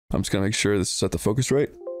I'm just gonna make sure this is at the focus right.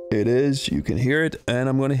 It is, you can hear it, and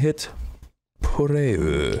I'm gonna hit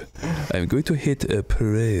play. I'm going to hit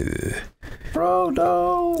play.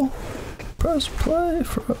 Frodo! Press play,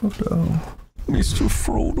 Frodo. Mr.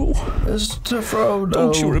 Frodo. Mr. Frodo.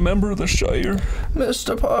 Don't you remember the Shire?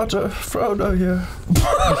 Mr. Potter, Frodo here.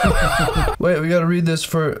 Wait, we gotta read this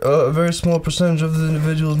for a very small percentage of the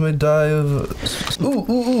individuals may die of...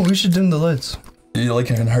 Ooh, we should dim the lights. You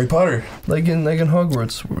like in Harry Potter? Like in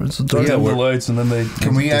Hogwarts, where it's dark. Yeah, the lights and then they...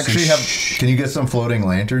 Can we actually have... Can you get some floating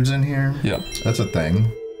lanterns in here? Yeah. That's a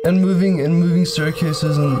thing. And moving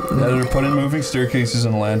staircases and... Yeah, they're putting moving staircases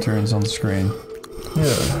and lanterns on the screen.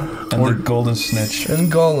 Yeah. And the golden snitch.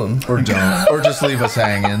 And Gollum. Or don't. Or just leave us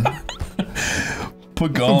hanging.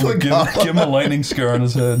 Put Gollum, give him a lightning scar on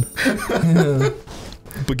his head. Yeah.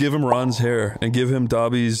 But give him Ron's hair, and give him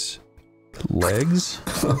Dobby's... legs?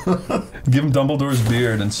 Give him Dumbledore's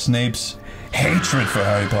beard and Snape's hatred for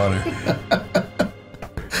Harry Potter.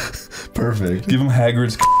 Perfect. Give him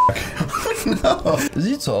Hagrid's No. Is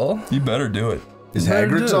he tall? You better do it. Is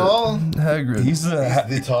Hagrid tall? Hagrid. He's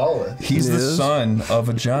the tallest. He's the son of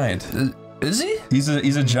a giant. Is he? He's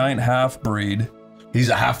a giant half-breed. He's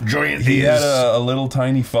a half giant. He had a little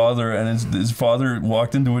tiny father, and his father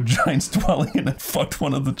walked into a giant's dwelling and it fucked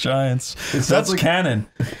one of the giants. That's canon.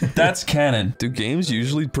 That's canon. Do games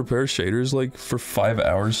usually prepare shaders like for 5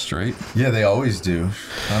 hours straight? Yeah, they always do.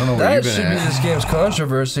 I don't know where you've been That should be this game's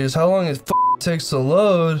controversy, is how long it takes to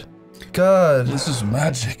load. God. This is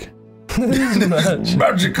magic.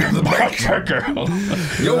 Magic of the magic.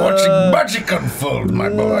 You're watching magic unfold, my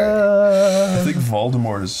boy. I think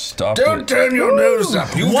Voldemort has stopped Don't turn your nose up.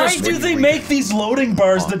 Why do they make these loading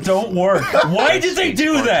bars that don't work? Why did they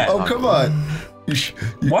do that? Oh, come on.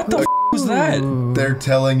 What the f was that? They're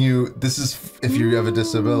telling you this is if you have a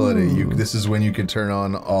disability. This is when you can turn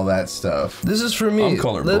on all that stuff. This is for me. I'm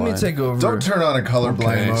colorblind. Let me take over. Don't turn on a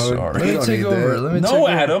colorblind mode. Sorry. Let me take over. Let me take over. No,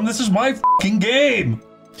 Adam, this is my fucking game.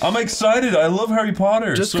 I'm excited. I love Harry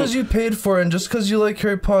Potter. Just because you paid for it and just because you like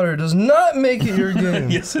Harry Potter does not make it your game.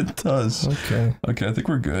 Yes, it does. Okay. Okay, I think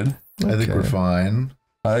we're good. I think we're fine.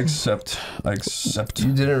 I accept.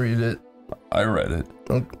 You didn't read it. I read it.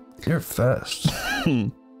 Oh, you're fast.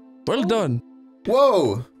 Well done.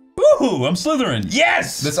 Whoa! Ooh, I'm Slytherin.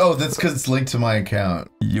 Yes! That's because it's linked to my account.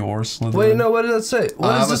 You're Slytherin. Wait, no, what did that say?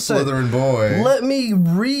 What I'm does a it say? Slytherin boy. Let me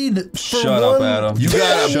read for Shut up, Adam. You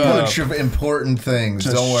got a Shut bunch up. of important things.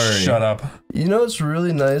 Just don't worry. Shut up. You know what's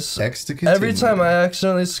really nice? X to continue. Every time I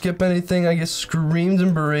accidentally skip anything, I get screamed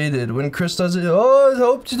and berated. When Chris does it, oh,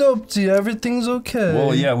 hopty-dopty, everything's okay.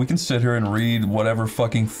 Well, yeah, we can sit here and read whatever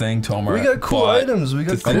fucking thing Tomer. We got cool items. We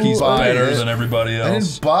got to think he's better than everybody else. I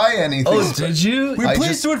didn't buy anything. Oh, did you? We're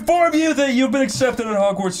pleased to inform you that you've been accepted at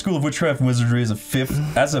Hogwarts School of Witchcraft and Wizardry as a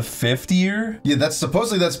fifth year. Yeah, that's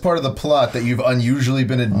part of the plot that you've unusually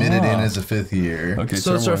been admitted in as a 5th year. Okay,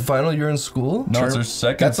 so it's our final year in school? No, it's our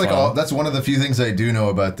second. That's like that's one of the few things I do know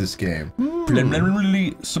about this game.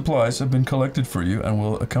 Preliminary supplies have been collected for you and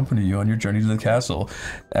will accompany you on your journey to the castle.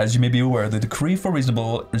 As you may be aware, the decree for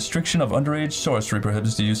reasonable restriction of underage sorcery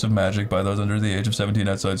prohibits the use of magic by those under the age of 17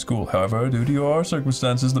 outside school. However, due to your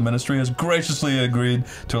circumstances, the ministry has graciously agreed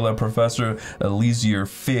to allow Professor Elisier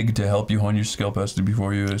Fig to help you hone your skill past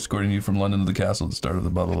before you escorting you from London to the castle at the start of the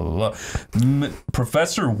blah blah blah blah.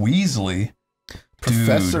 Professor Weasley.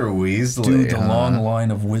 Professor Weasley. Dude, the long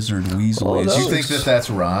line of wizard Weasleys. Do you think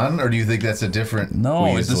that's Ron, or do you think that's a different No,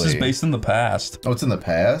 Weasley? This is based in the past. Oh, it's in the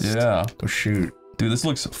past? Yeah. Oh, shoot. Dude, this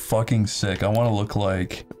looks fucking sick. I want to look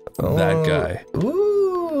like that guy.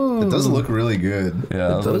 Ooh. It does look really good.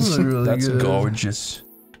 Yeah, it does look really that's good. That's gorgeous.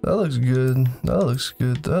 That looks good. That looks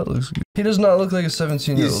good. That looks good. He does not look like a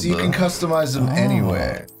 17-year-old. You can customize him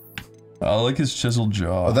anyway. I like his chiseled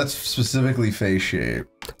jaw. Oh, that's specifically face shape.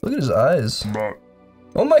 Look at his eyes.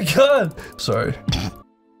 Oh my god! Sorry.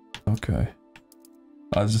 Okay.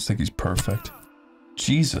 I just think he's perfect.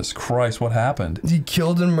 Jesus Christ, what happened? He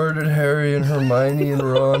killed and murdered Harry and Hermione and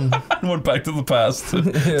Ron. And went back to the past to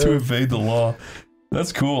evade the law.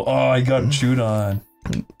 That's cool. Oh, he got chewed on.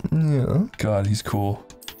 Yeah. God, he's cool.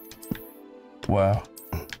 Wow.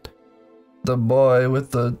 The boy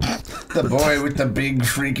with the... The boy with the big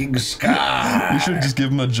freaking scar. We should just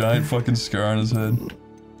give him a giant fucking scar on his head.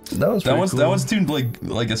 That one's cool. That one's tuned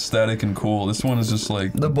like aesthetic and cool. This one is just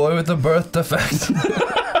like... The boy with the birth defect.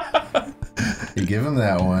 You give him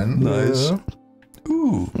that one. Nice. Yeah.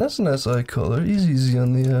 Ooh. That's a nice eye color. Easy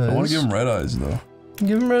on the eyes. I want to give him red eyes though.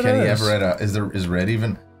 Give him red eyes. Can he have red eyes? Is red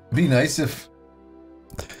even... It'd be nice if...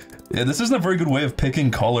 Yeah, this isn't a very good way of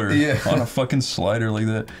picking color on a fucking slider like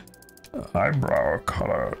that. Eyebrow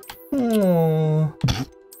color. Aww.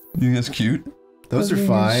 You think that's cute? Those are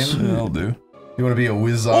fine. Yeah, I'll do. You want to be a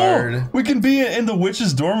wizard? Oh, we can be in the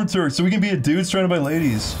witch's dormitory, so we can be a dude surrounded by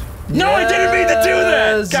ladies. No, I didn't mean to do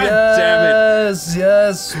that! God damn it!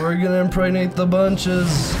 Yes, we're gonna impregnate the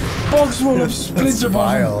bunches. Box full of splinter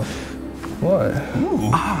Vile. What?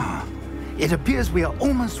 Ah, it appears we are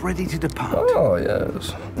almost ready to depart. Oh,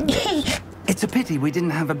 yes. It's a pity we didn't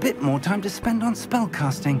have a bit more time to spend on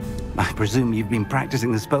spellcasting. I presume you've been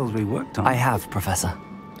practicing the spells we worked on. I have, Professor.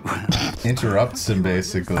 Interrupts him,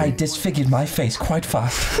 basically. I disfigured my face quite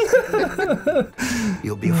fast.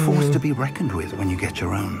 You'll be a force to be reckoned with when you get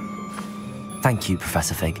your own. Thank you,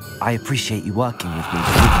 Professor Fig. I appreciate you working with me to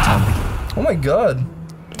keep the time beginning. Oh my god.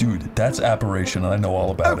 Dude, that's Apparition, and I know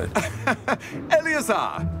all about it.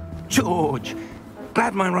 Eleazar! George,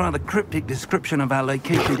 glad my rather cryptic description of our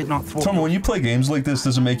location did not thwart. Tom, when you play games like this,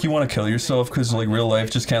 does it make you want to kill yourself because like real life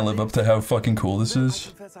just can't live up to how fucking cool this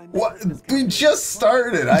is? What? We just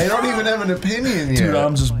started. I don't even have an opinion yet. Dude,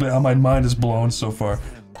 I'm just my mind is blown so far.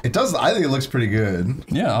 It does. I think it looks pretty good.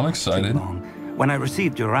 Yeah, I'm excited. When I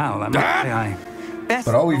received your owl, I must say I...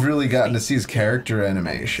 But all we've really gotten to see is character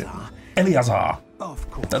animation. Eleazar. Of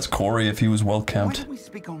course. That's Corey if he was well Why kept. don't we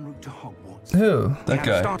speak en route to Hogwarts? Who? We That have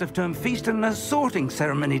guy. start of term feast and a sorting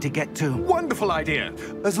ceremony to get to. Wonderful idea.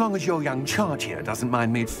 As long as your young charge here doesn't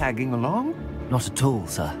mind me tagging along. Not at all,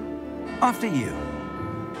 sir. After you.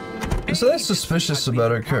 There's something suspicious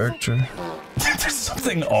about our character. There's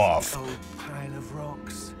something off. Pile of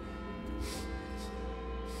rocks.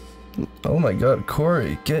 Oh my god,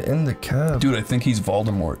 Corey, get in the cab. Dude, I think he's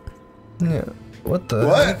Voldemort. Yeah. What the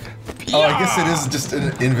What? heck? Oh, I guess it is just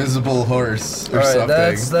an invisible horse or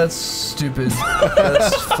Alright, something. that's stupid.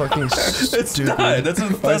 That's fucking stupid. It's not. That's a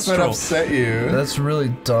Why does that thestral. upset you? That's really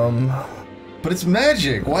dumb. But it's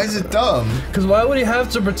magic. Why is it dumb? Cause why would he have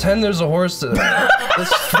to pretend there's a horse to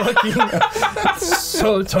That's fucking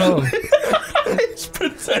so dumb. He's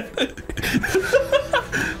pretending.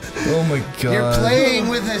 Oh my god. You're playing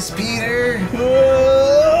with us, Peter.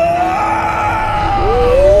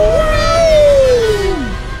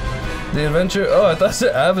 The adventure. Oh, I thought it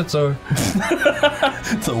said Avatar.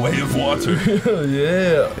 It's a way of water.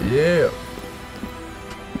 yeah.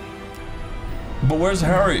 But where's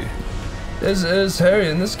Harry? Is Harry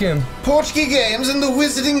in this game? Portkey Games in the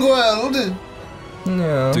Wizarding World.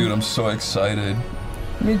 Yeah. Dude, I'm so excited.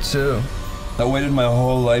 Me too. I waited my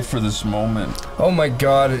whole life for this moment. Oh my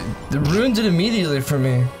god, it ruined it immediately for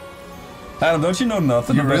me. Adam, don't you know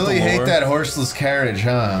nothing You about really the hate lore? that horseless carriage,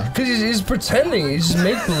 huh? Cause he's pretending, he's just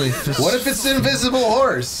make-believe. What if it's an invisible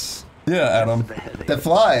horse Yeah, Adam. that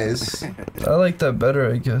flies? I like that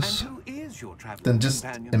better, I guess. Who is your traveling Then just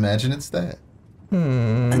companion? imagine it's that. A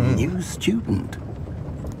new student.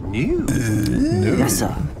 New. Yes,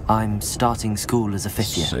 sir. I'm starting school as a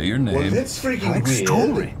 5th year. Say your name. that's freaking How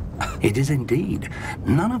extraordinary. It is indeed.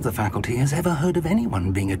 None of the faculty has ever heard of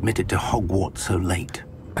anyone being admitted to Hogwarts so late.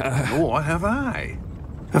 Nor have I.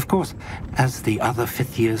 Of course, as the other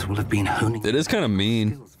 5th years will have been honing It is kind of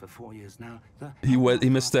mean. skills for 4 years now, He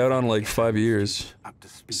missed out on like 5 years. up to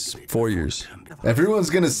speed. 4 years. Everyone's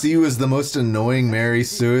gonna see you as the most annoying Mary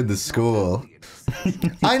Sue at the school.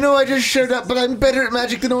 I know I just showed up, but I'm better at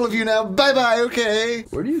magic than all of you now. Bye-bye, okay?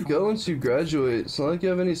 Where do you go once you graduate? It's not like you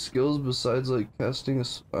have any skills besides like casting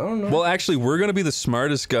I don't know. Well, actually, we're gonna be the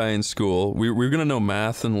smartest guy in school. We're gonna know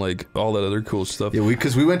math and like all that other cool stuff. Yeah,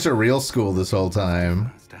 because we went to real school this whole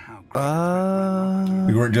time. As to how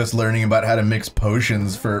We weren't just learning about how to mix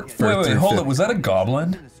potions for Wait, through hold fifth- up. Was that a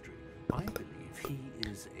goblin? I believe he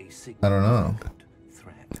is a I don't know.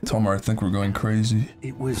 threat. Tomer, I think we're going crazy.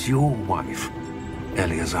 It was your wife,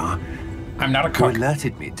 Eleazar, I'm not a who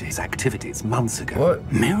alerted me to his activities months ago.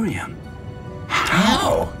 What? Miriam.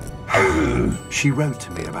 How? She wrote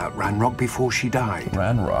to me about Ranrock before she died,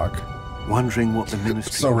 Ranrock. wondering what the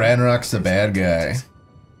ministry... So Ranrock's the bad guy.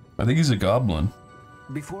 I think he's a goblin.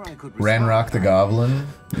 Before I could Ranrock the Goblin?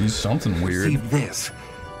 He's something weird. received this.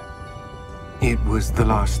 It was the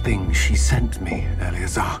last thing she sent me,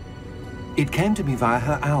 Eleazar. It came to me via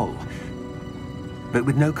her owl, but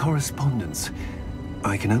with no correspondence.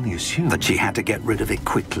 I can only assume That she had to get rid of it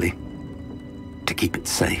quickly to keep it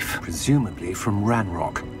safe. presumably from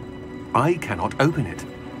Ranrock. I cannot open it.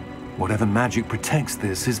 Whatever magic protects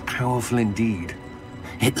this is powerful indeed.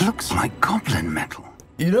 It looks like goblin metal.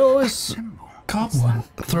 You know what's Goblin.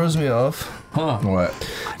 throws me off? Huh. What?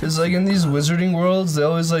 Is like in these wizarding worlds, they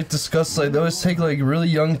always like discuss like they always take like really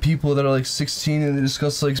young people that are like 16 and they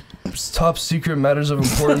discuss like top secret matters of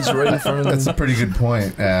importance right in front of them. That's a pretty good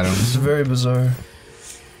point, Adam. It's very bizarre.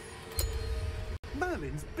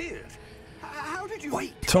 Merlin's beard. How did you...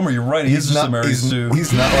 Wait. Tomer, you're right. He's just a Mary Sue.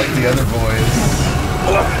 He's not like the other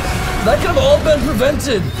boys. That could have all been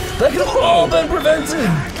prevented. That could have all been prevented.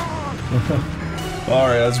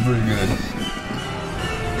 Alright, that's pretty good.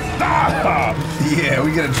 Yeah,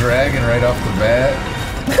 we get a dragon right off the bat.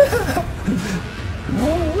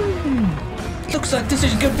 Looks like this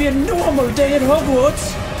is gonna be a normal day at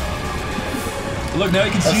Hogwarts. Look, now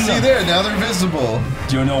you can see them. There, now they're visible.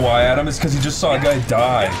 Do you know why, Adam? It's because you just saw a guy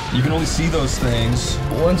die. You can only see those things.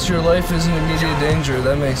 Once your life is in immediate danger,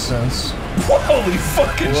 that makes sense. Holy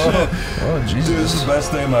fucking shit. Oh, Jesus. Dude, this is the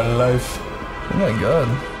best day of my life. Oh my god.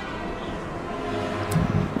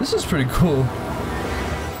 This is pretty cool.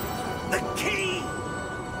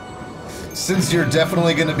 Since you're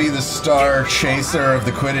definitely going to be the star chaser of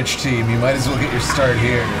the Quidditch team, you might as well get your start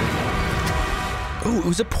here. Oh, it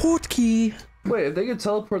was a port key. Wait, if they could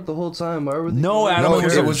teleport the whole time, why were they? No, Adam,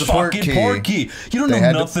 it was a fucking port key. You don't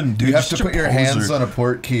know nothing, dude. You have to put your hands on a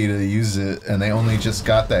port key to use it, and they only just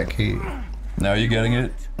got that key. Now you're getting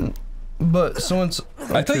it? But someone's...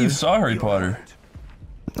 Okay. I thought you saw Harry Potter.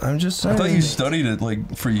 I'm just saying. I thought you studied it,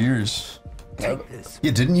 like, for years. Yeah,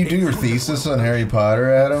 didn't you do your thesis on Harry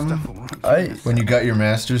Potter, Adam? When you got your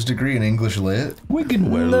master's degree in English Lit?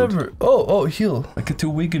 Wiggenweld. Never. Oh, heal. I get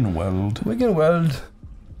to Wiggenweld. Wiggenweld.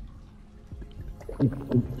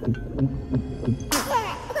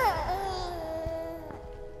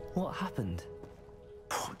 What happened?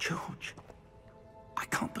 Poor George. I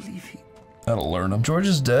can't believe he... That'll learn him. George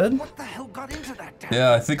is dead? What the hell got into that damn...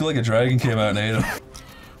 Yeah, I think like a dragon came out and ate him.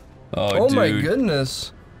 Oh dude. My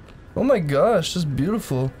goodness. Oh my gosh, that's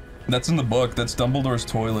beautiful. That's in the book. That's Dumbledore's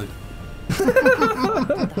toilet.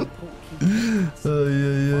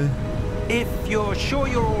 Yeah. If you're sure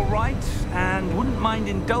you're all right and wouldn't mind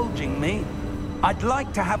indulging me, I'd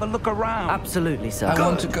like to have a look around. Absolutely, sir. I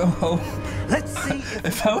want to go home. Let's see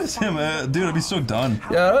if I was him, dude, I'd be so done.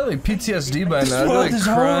 Yeah, I'd have like PTSD by now. I'd be like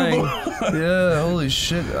crying. Yeah, holy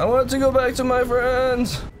shit. I want to go back to my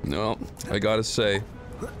friends. No, I gotta say,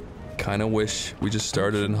 kinda wish we just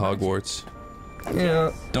started in Hogwarts.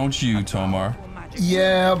 Yeah. Don't you, Tomar?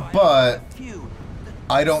 Yeah, but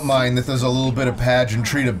I don't mind that there's a little bit of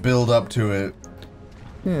pageantry to build up to it.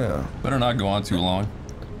 Yeah. Better not go on too long.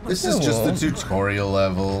 This is just the tutorial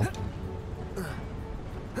level.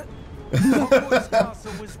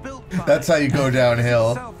 That's how you go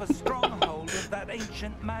downhill.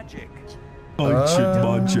 Ancient magic.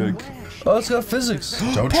 Oh, it's got physics.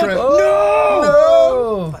 Don't trip.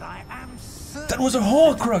 Oh, no! That was a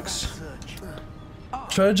Horcrux.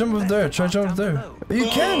 Try to jump up there. Try to jump up there. You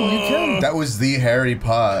can. That was the Harry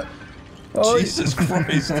Potter. Oh, Jesus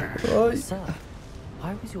Christ. Oh, Sir,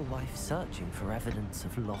 why was your wife searching for evidence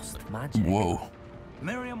of lost magic? Whoa.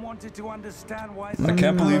 Miriam wanted to understand why... I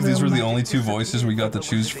can't believe these were the only two voices we got to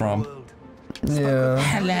choose from. yeah.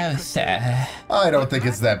 Hello, sir. I don't think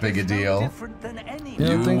it's that big a deal. You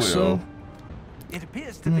don't think so? It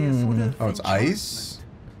appears to be a sort of... Oh, it's ice?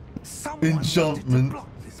 Enchantment.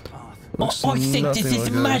 I think this is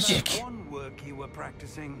magic. One work you were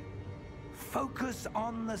practicing. Focus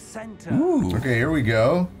on the center. Ooh. Okay, here we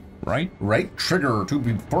go. Right? Right trigger to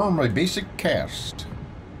perform a basic cast.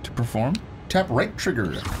 To perform? Tap right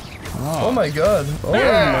trigger. Oh my god. Oh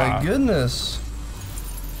my goodness.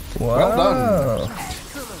 Wow. Well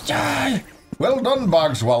done. Well done,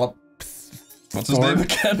 Bogswallop. What's his name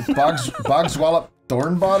again? Bogswallop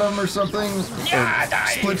Thornbottom or something? Or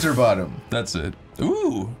Splinterbottom. That's it.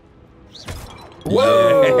 Ooh.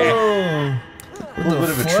 Whoa. A little bit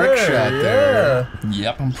of a trick shot there.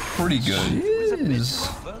 Yep, I'm pretty good.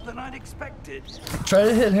 Jeez. Than I'd expected. Try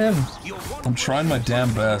to hit him. I'm trying my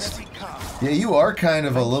damn best. Yeah, you are kind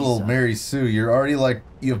of a little Mary Sue. You're already like,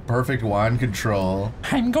 you have perfect wand control.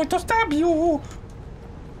 I'm going to stab you.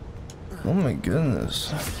 Oh my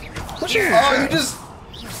goodness. Oh,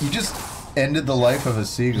 you just ended the life of a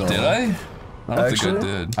seagull. Did I? I don't think I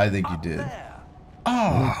did. I think you did.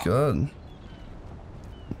 Oh my god.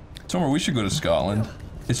 Somewhere we should go to Scotland.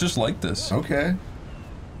 It's just like this. Okay.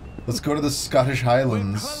 Let's go to the Scottish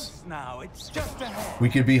Highlands. Now it's just ahead. We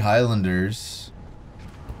could be Highlanders.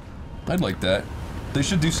 I'd like that. They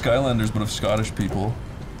should do Skylanders, but of Scottish people.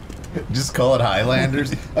 Just call it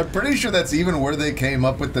Highlanders. I'm pretty sure that's even where they came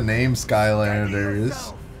up with the name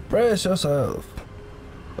Skylanders. Brace yourself.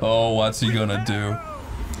 Oh, what's he gonna do?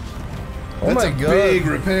 Oh That's my a god. big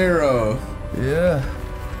reparo. Yeah.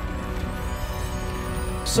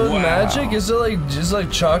 So Wow. magic, is it like just like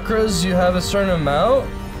chakras? You have a certain amount?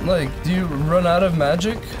 Like, do you run out of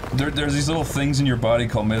magic? There's these little things in your body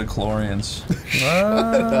called midichlorians.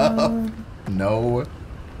 No.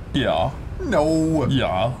 Yeah. No.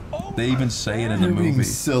 Yeah. They even say it in the You're being movie.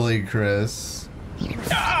 silly, Chris.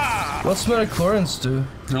 What's metachlorins do?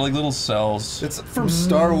 They're like little cells. It's from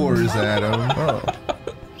Star Wars, Adam.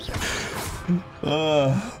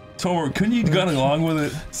 Tomer, couldn't you gotten along with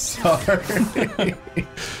it? Sorry.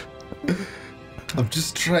 I'm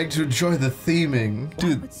just trying to enjoy the theming.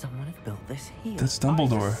 Why would someone have built this here? That's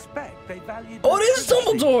Dumbledore. Oh, it is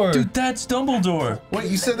Dumbledore! Dude, that's Dumbledore.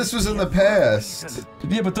 Wait, you said this was in the past.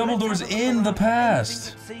 Yeah, but Dumbledore's in the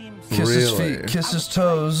past. Kiss his Really? feet, kiss his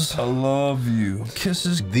toes, I love you. kiss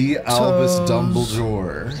his The Albus toes.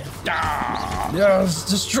 Dumbledore. Yeah, let's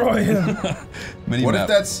destroy him. Mini What map.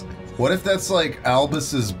 if that's like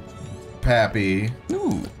Albus's pappy?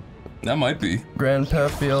 Ooh, that might be.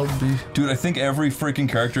 Grandpappy LB. Dude, I think every freaking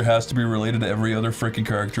character has to be related to every other freaking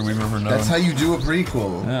character we've ever known. That's how you do a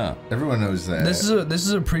prequel. Yeah. Everyone knows that. This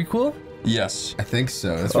is a prequel? Yes. I think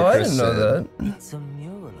so. That's what Oh, I Chris didn't know said. that. It's a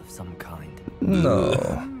mural of some kind.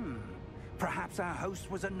 No. Perhaps our host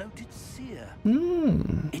was a noted seer.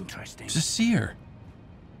 Interesting. It's a seer.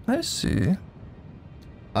 I see.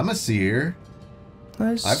 I'm a seer.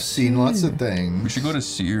 I I've see. seen lots of We things. should go to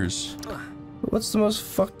Sears. What's the most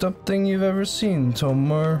fucked up thing you've ever seen,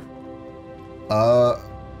 Tomar?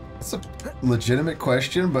 It's a legitimate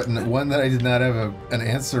question, but one that I did not have an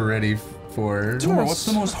answer ready for. Tomer, what's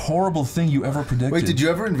the most horrible thing you ever predicted? Wait, did you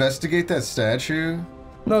ever investigate that statue?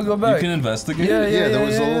 No, go You back. can investigate? Yeah, Yeah, there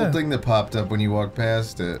was a yeah. little thing that popped up when you walked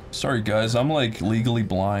past it. Sorry, guys. I'm like legally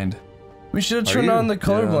blind. We should have Are turned you? on the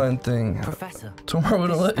colorblind thing. Professor. Tomar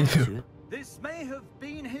would have let you. statue- This may have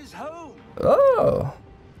been his home. Oh.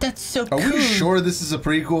 That's so Are we sure this is a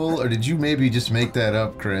prequel, or did you maybe just make that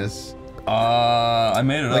up, Chris? I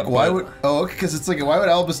made it Like, up. why but- would? Oh, okay, because it's like, why would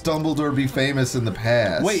Albus Dumbledore be famous in the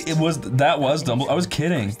past? Wait, that was Dumbledore. I was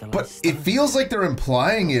kidding. But it feels like they're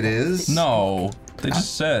implying it is. No, they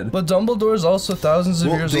just said. But Dumbledore's also thousands of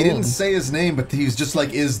Well, years they old. didn't say his name, but he's just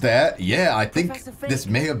like, is that? Yeah, I think Professor Fig. this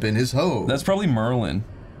may have been his home. That's probably Merlin.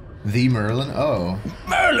 The Merlin? Oh.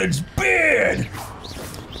 Merlin's beard!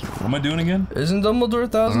 What am I doing again? Isn't Dumbledore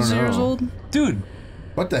thousands of know. years old? Dude,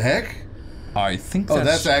 What the heck? I think Oh, that's...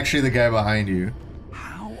 that's actually the guy behind you.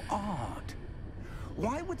 How odd.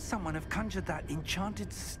 Why would someone have conjured that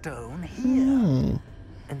enchanted stone here?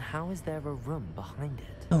 And how is there a room behind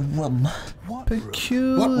it? a room. What room?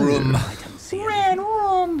 Peculiar. What room? I don't see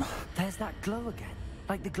anything. There's that glow again.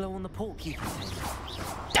 Like the glow on the porcupine.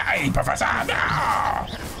 Die, Professor!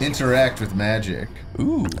 No! Interact with magic.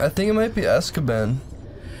 Ooh, I think it might be Azkaban.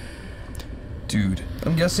 dude.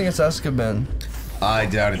 I'm guessing it's Azkaban. I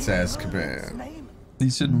doubt it's Azkaban. Name? He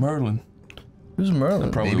said Merlin. Who's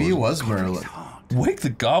Merlin? Probably Maybe it was. was Merlin. It's hard. Wake the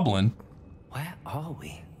Goblin. Where are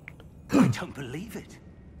we? I don't believe it.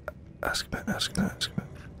 Azkaban.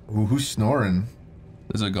 Ooh, who's snoring?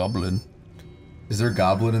 There's a goblin. Is there a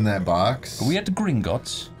goblin in that box? Are we at the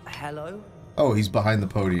Gringotts? Hello? Oh, he's behind the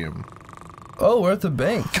podium. Oh, we're at the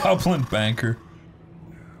bank. Goblin banker.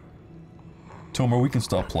 Tomer, we can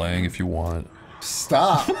stop playing if you want.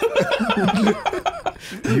 Stop!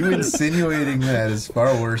 You insinuating that is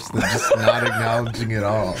far worse than just not acknowledging it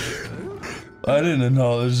all. I didn't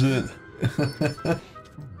acknowledge it.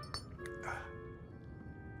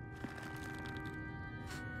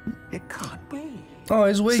 It can't be. Oh,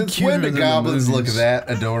 he's way Since cuter when do than goblins the look movies. that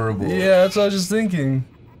adorable? Yeah, that's what I was just thinking.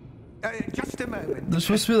 Just a moment. They're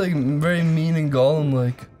supposed to be like very mean and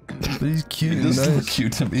Gollum-like, but he's cute He and does look nice.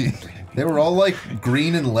 cute to me. They were all like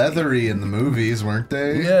green and leathery in the movies, weren't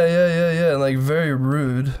they? Yeah, and like very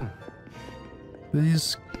rude. But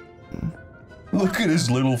he's Look at his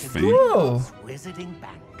little feet. whoa. Wizarding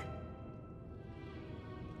Bank.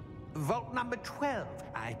 Vault number 12,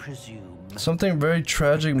 I presume. Something very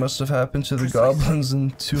tragic must have happened to the goblins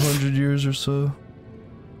in 200 years or so.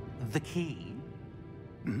 The key.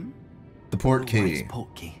 The port key.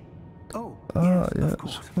 Port key. Oh, Ah, yes,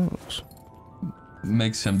 yes. of course. Yes.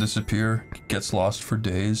 Makes him disappear. Gets lost for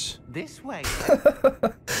days. This way.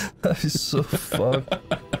 That is so fucked.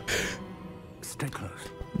 Stay close.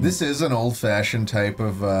 This is an old-fashioned type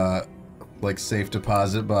of like safe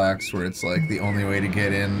deposit box where it's like the only way to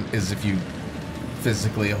get in is if you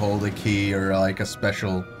physically hold a key or like a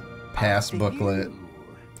special pass booklet.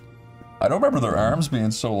 I don't remember their arms being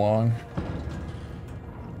so long.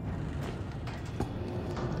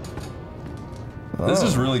 This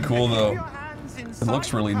is really cool though. It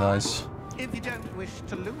looks really nice. If you don't wish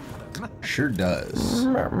to lose them. Sure does. A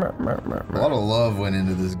lot of love went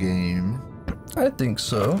into this game. I think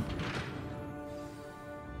so.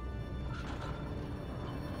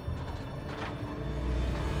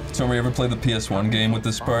 So, you ever played the PS1 game with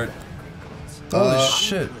this part? Holy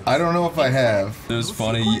shit. I don't know if I have. It was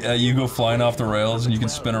funny. You go flying off the rails and you can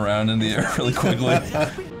spin around in the air really quickly.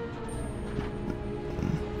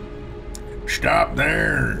 stop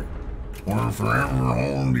there, or forever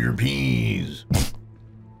hold your peas.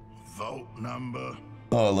 Vault number.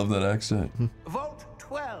 Oh, I love that accent. Vault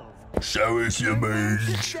 12. Show us your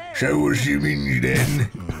moves. Show us your means then.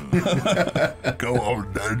 Go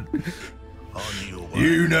on then. On your way.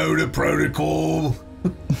 You know the protocol.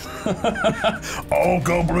 All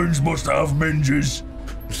goblins must have minges.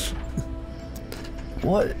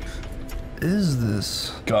 What is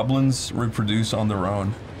this? Goblins reproduce on their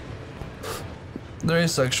own. They're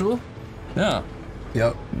asexual? Yeah.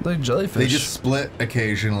 Yep. Like jellyfish. They just split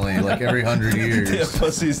occasionally, like every 100 years. They have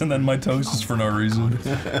pussies and then mitosis for no reason.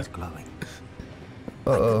 It's glowing.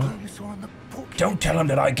 Uh-oh. You saw on the portrait. Don't tell him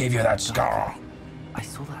that I gave you that scar. I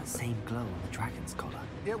saw that same glow on the dragon's collar.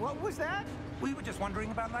 Yeah, what was that? We were just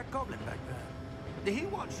wondering about that goblin back there. He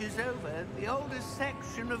watches over the oldest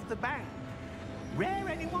section of the bank. Rare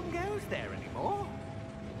anyone goes there anymore.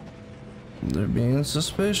 They're being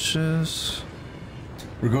suspicious.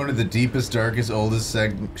 We're going to the deepest, darkest, oldest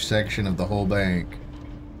section of the whole bank.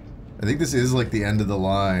 I think this is like the end of the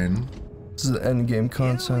line. This is the end game Here we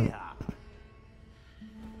content. are.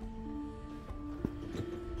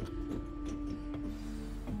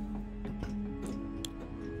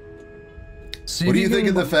 See What do if you think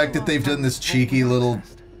of can- the fact that they've done this cheeky little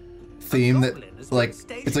theme that, like,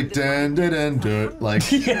 it's like dun dun dun dun, like,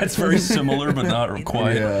 Yeah, it's very similar, but not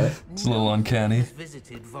quite. yeah. It's a little uncanny.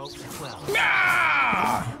 Visited Vault 12.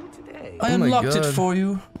 I Oh my unlocked it God. for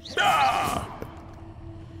you.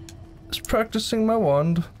 Just practicing my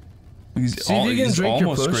wand. He's, See if you can he's drink your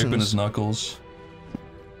almost scraping potions. his knuckles.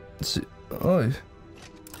 See, oh,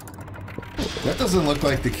 That doesn't look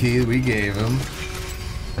like the key we gave him.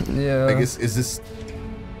 yeah. I guess, is this,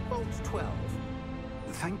 Vault 12.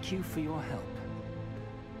 Thank you for your help.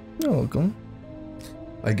 You're welcome.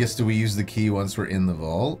 I guess do we use the key once we're in the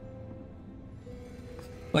vault?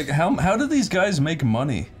 Like, how do these guys make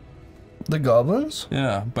money? The goblins?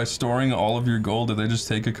 Yeah, by storing all of your gold, do they just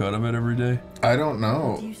take a cut of it every day? I don't What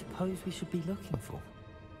know. do you suppose we should be looking for?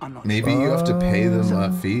 I'm not Maybe you have to pay them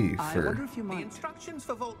a fee I for, wonder if you The might. instructions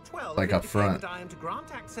for Vault 12 Like up indicate front. that I am to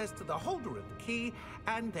grant access to the holder of the key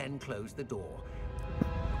and then close the door.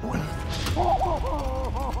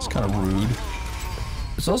 It's kind of rude.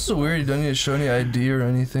 It's also weird you don't need to show any ID or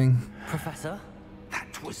anything. Professor?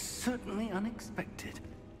 That was certainly unexpected.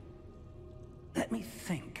 Let me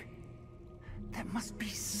think. There must be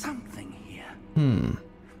something here.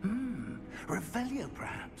 Revelio,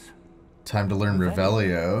 perhaps. time to learn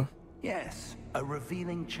Revelio. Yes, a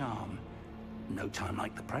revealing charm. No time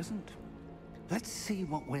like the present. Let's see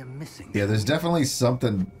what we're missing. Yeah, there's definitely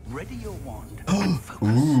something. Ready your wand and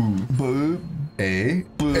focus.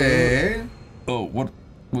 Oh,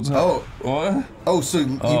 what's that? Oh. What? Oh, so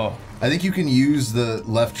Oh. I think you can use the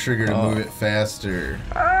left trigger to move it faster.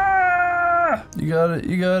 You got it,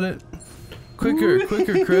 you got it. Quicker,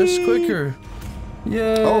 quicker, Chris, quicker.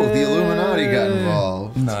 Yeah. Oh, the Illuminati got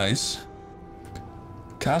involved. Nice.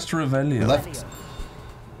 Cast Revelio. Left.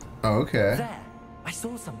 Oh, okay. There! I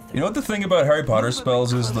saw something. You know what the thing about Harry Potter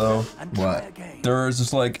spells is, though? And try What? again. There's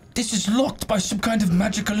just like, this is locked by some kind of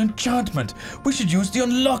magical enchantment. We should use the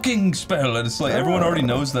unlocking spell. And it's like, everyone already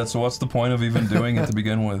knows that, so what's the point of even doing it to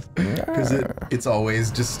begin with? Because it's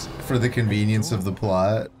always just for the convenience of the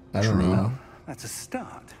plot. I don't know. That's a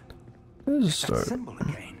start. There's a That start. symbol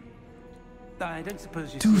again. I don't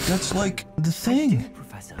suppose you Dude, see that's like the I do, thing.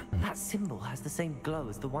 Professor. That symbol has the same glow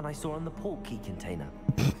as the one I saw on the port key container.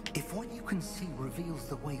 If what you can see reveals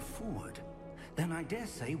the way forward, then I dare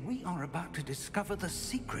say we are about to discover the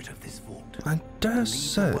secret of this vault. I dare Lead the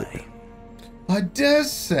say. way. I dare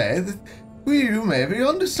say that you may be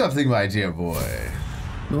onto something, my dear boy.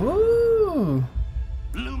 Ooh.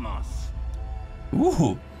 Lumos,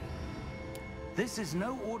 Ooh. this is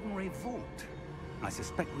no ordinary vault. I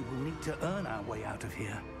suspect we will need to earn our way out of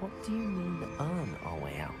here. What do you mean, earn our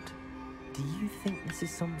way out? Do you think this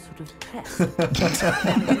is some sort of test?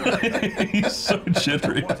 He's so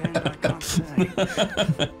jittery. What end I can't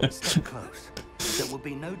say. Stay close. There will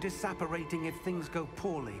be no disapparating if things go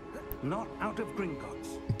poorly. Not out of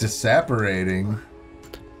Gringotts. Disapparating.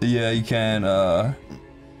 Yeah, you can,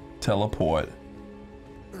 teleport.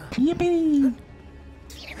 Yippee!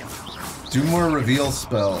 Do more reveal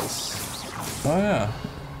spells. Oh, yeah.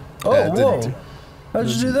 Oh, Yeah, it whoa. didn't- How'd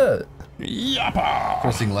you do that? Yappa!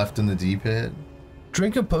 Pressing left in the D-pad.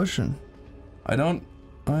 Drink a potion. I don't...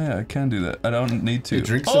 Oh, yeah, I can do that. I don't need to. Hey,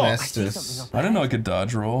 drink Oh, some I see Estus. something up I didn't know I could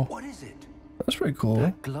dodge roll. What is it? That's pretty cool.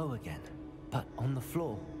 That glow again, but on the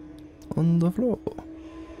floor. On the floor.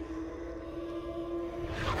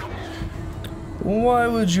 Why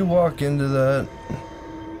would you walk into that?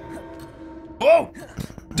 Whoa!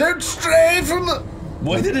 Don't stray from the...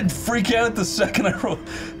 Why did it freak out the second I rolled?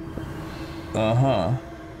 Uh-huh.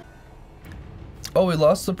 Oh, we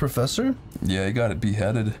lost the professor? Yeah, he got it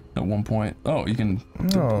beheaded at one point. Oh, you can...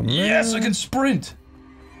 Oh, man. Yes, I can sprint!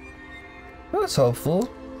 That's helpful.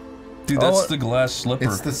 Dude, that's the glass slipper.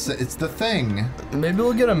 It's the thing. Maybe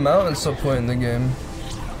we'll get a mount at some point in the game.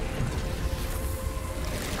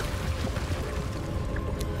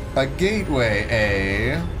 A gateway,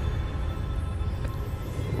 eh?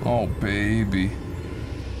 Oh, baby.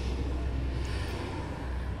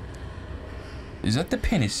 Is that the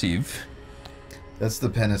penicillin? That's the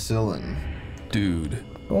penicillin. Dude.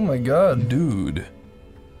 Oh my god. Dude.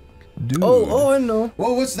 Oh, I know.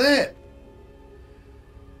 Whoa, what's that?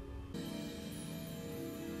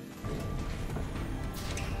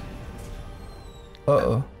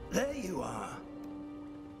 Uh-oh. There you are.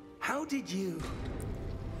 How did you...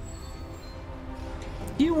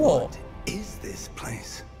 You what? Is this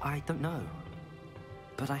place? I don't know.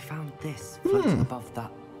 But I found this floating above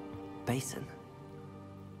that basin.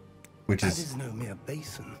 Which That is... is no mere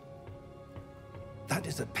basin. That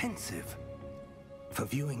is a pensive for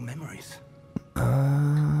viewing memories.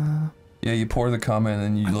 Yeah, you pour the comment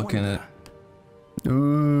and you look in it.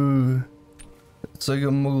 Ooh. It's like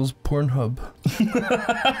a Muggle's Pornhub.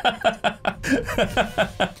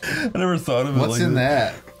 I never thought of it What's like in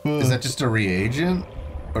that. that? Is that just a reagent?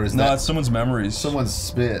 Or is No, that it's someone's memories. someone's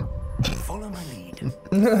spit? Follow my lead.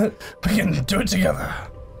 We can do it together.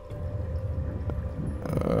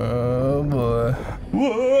 Oh boy.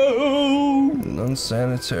 Whoa!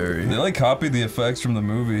 Unsanitary. They like copied the effects from the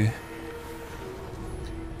movie.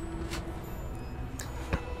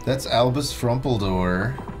 That's Albus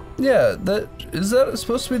Frumpledore. Yeah, is that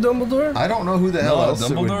supposed to be Dumbledore? I don't know who the hell No, else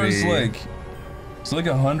it would Dumbledore's be. it's like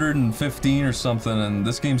 115 or something, and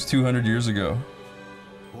this game's 200 years ago.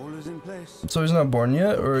 All is in place. So he's not born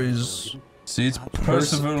yet, or he's... See, it's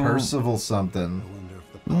Percival. Percival something. I wonder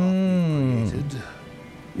if the path we've created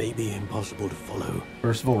may be impossible to follow.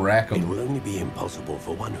 Percival It Rackham. will only be impossible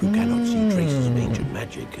for one who cannot see traces of ancient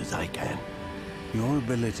magic as I can. Your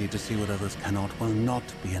ability to see what others cannot will not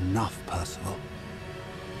be enough, Percival.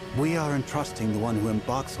 We are entrusting the one who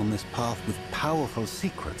embarks on this path with powerful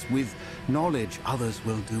secrets, with knowledge others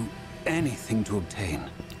will do anything to obtain.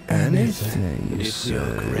 Anything, you If you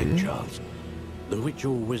are say? correct, Charles, the witch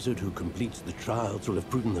or wizard who completes the trials will have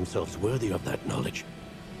proven themselves worthy of that knowledge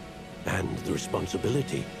and the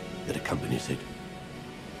responsibility that accompanies it.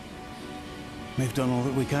 We've done all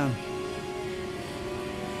that we can.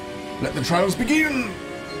 Let the trials begin!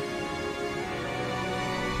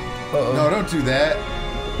 Uh-oh. No, don't do that.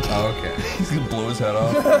 Oh, okay. He's gonna blow his head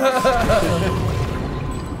off.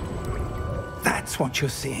 That's what you're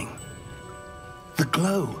seeing. The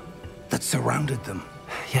glow that surrounded them.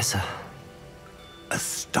 Yes, sir.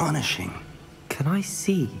 Astonishing. Can I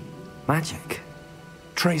see magic?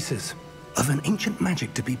 Traces of an ancient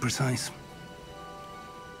magic, to be precise.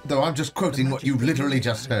 Though I'm just quoting what you literally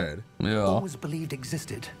just heard. Yeah. Always believed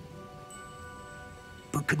existed,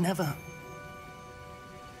 but could never.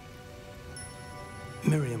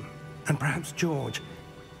 Miriam, and perhaps George,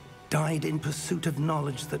 died in pursuit of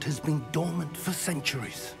knowledge that has been dormant for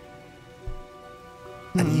centuries.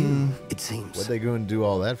 And you, it seems, What'd they go and do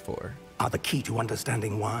all that for? are the key to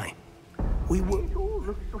understanding why. We were... It all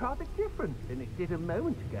looks rather different than it did a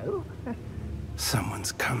moment ago.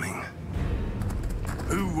 Someone's coming.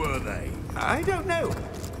 Who were they? I don't know.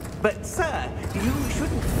 But, sir, you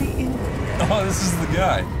shouldn't be in... Oh, this is the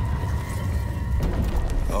guy.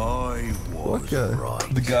 I was guy?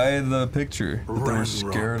 right. The guy in the picture that they were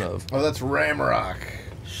Ramrock. scared of. Oh, that's Ramrock.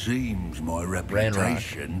 Seems my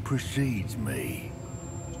reputation precedes me.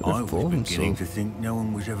 I was full of beginning himself. to think no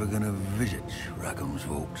one was ever going to visit Rackham's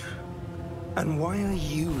vault. And why are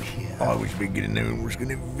you here? I was beginning no one was going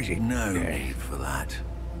to visit. No need for that.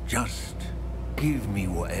 Just give me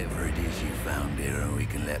whatever it is you found here and we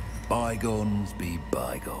can let bygones be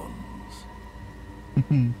bygones.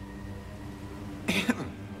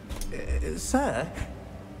 Sir,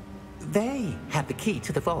 they have the key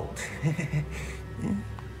to the vault.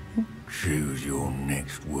 Choose your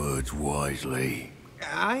next words wisely.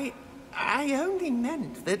 I only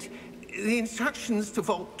meant that the instructions to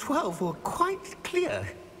Vault 12 were quite clear.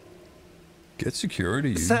 Get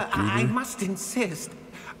security, you Sir, I goober. must insist.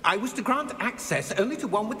 I was to grant access only to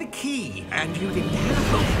one with the key, and you didn't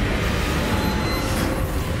have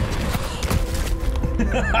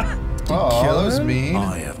Oh, that was him? mean.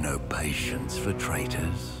 I have no patience for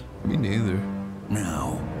traitors. Me neither.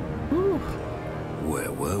 Now,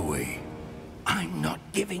 where were we? I'm not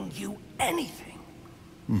giving you anything.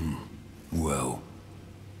 Well,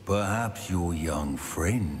 Perhaps your young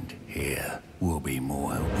friend here will be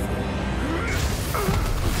more helpful.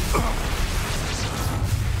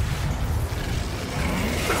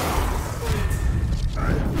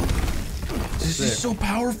 He's so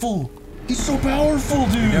powerful. He's so powerful,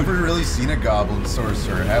 dude. We've never really seen a goblin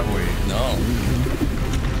sorcerer, have we? No.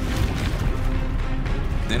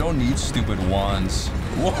 They don't need stupid wands.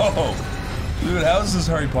 Whoa! Dude, how is this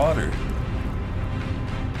Harry Potter?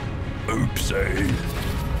 Oopsie.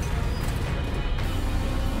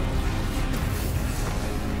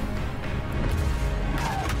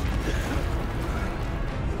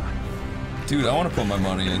 Dude, I want to put my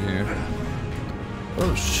money in here.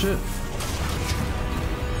 Oh shit.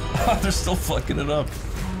 They're still fucking it up.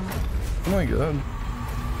 Oh my god.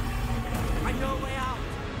 I know a way out.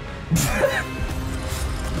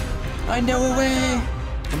 I know a way.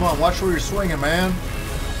 Come on, watch where you're swinging, man.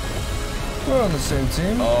 We're on the same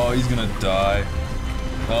team. Oh, he's gonna die.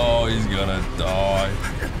 Oh, he's gonna die.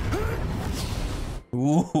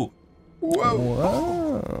 Ooh. Whoa.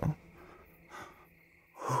 Wow.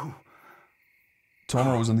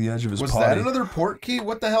 Tomer was on the edge of his Was potty. that another port key?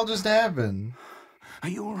 What the hell just happened? Are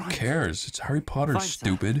you all right? Who cares? It's Harry Potter, Fine, sir.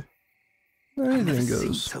 stupid. I've never Anything seen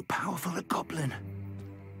goes. so powerful a goblin.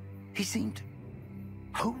 He seemed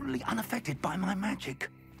wholly unaffected by my magic.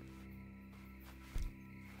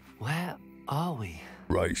 Where are we?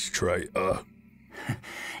 Rice traitor.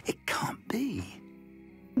 It can't be.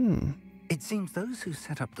 It seems those who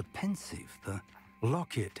set up the pensive, the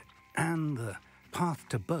locket, and the path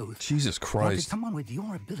to both Jesus wanted Christ. someone with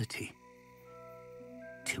your ability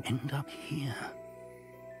to end up here.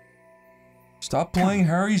 Stop playing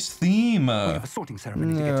Harry's theme. We have a sorting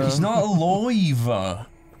ceremony to get to. He's not alive.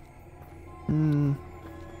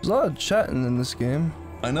 There's a lot of chatting in this game.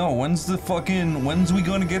 I know. When's we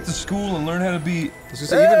gonna get to school and learn how to be?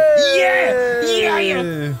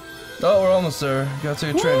 Yeah! Oh, we're almost there. Gotta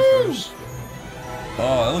take a train first.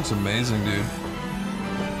 Oh, that looks amazing, dude.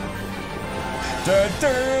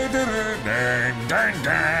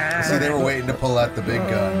 See, they were waiting to pull out the big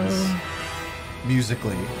guns.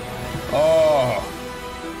 Musically. Oh.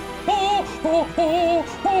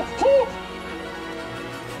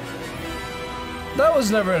 That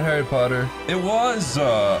was never in Harry Potter. It was.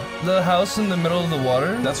 The house in the middle of the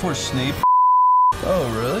water? That's where Snape. Oh,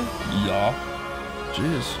 really? Yeah.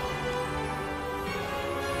 Jeez.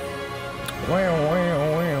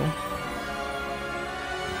 Wow.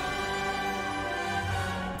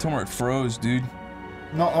 Tomer, it froze, dude.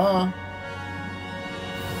 Nuh-uh.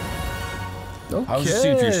 Okay. I was just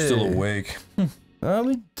seeing if you're still awake.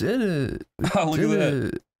 We did it. Oh, look at that.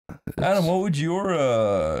 It. Adam, what would your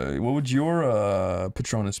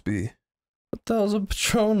Patronus be? What the hell's a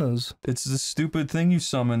Patronus? It's the stupid thing you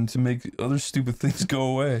summon to make other stupid things go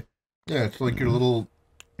away. Yeah, it's like your little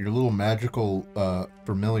magical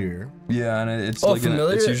familiar. Yeah, and it's Oh, like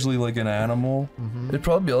familiar? it's usually like an animal. It'd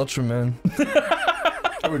probably be Ultraman.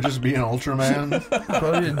 It would just be an Ultraman.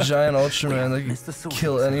 Probably a giant Ultraman that Mr. could Sorting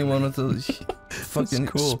kill Ceremony. anyone with a fucking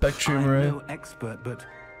cool. spectrum I'm array. no expert, but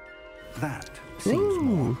that seems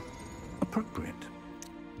more Ooh. appropriate.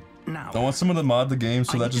 Now, I want someone to mod the game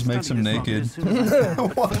so I that need to just makes study him this naked. as soon as I can.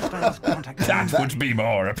 First, I must contact That them. would be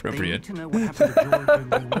more They need appropriate. to know what happened to George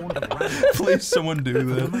when we warned of Randall. Please, someone do For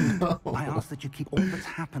the that. moment, I ask that you keep all that's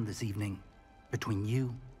happened this evening between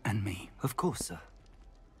you and me. Of course, sir.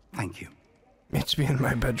 Thank you. Meet me in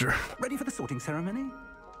my bedroom. Ready for the sorting ceremony?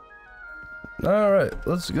 Alright,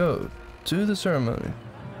 let's go to the ceremony.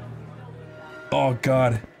 Oh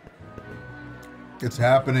God. It's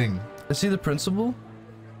happening. Is he the principal?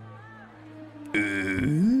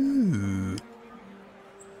 Ooh.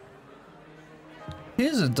 He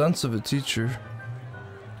is a dunce of a teacher.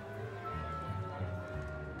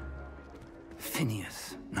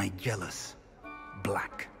 Phineas, Nigellus,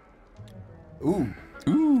 Black. Ooh.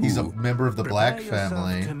 Ooh. He's a member of the Black Prepare yourself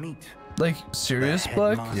family. to meet Like, Sirius the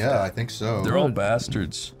Black? headmaster. Yeah, I think so. They're all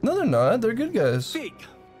bastards. No, they're not. They're good guys. Wait,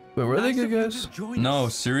 were they good guys? No,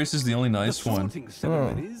 Sirius is the only nice one.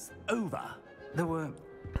 ceremony's over. There were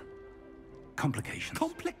complications.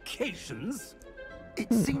 Complications?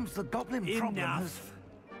 It seems the goblin problem has... Enough.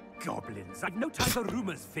 Goblins. I've no time for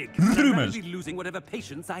rumors, Fig. Rumors. I'm rapidly losing whatever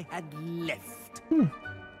patience I had left.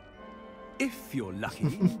 If you're lucky,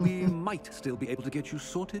 we might still be able to get you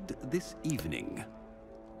sorted this evening.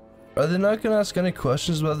 Are they not gonna ask any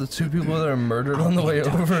questions about the two people that are murdered on the way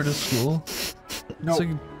over to school? No, It's like,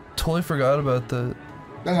 totally forgot about that.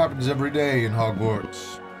 that happens every day in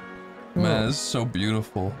Hogwarts. Man, this is so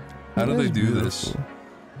beautiful. How do It they is do this? beautiful.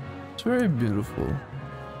 It's very beautiful.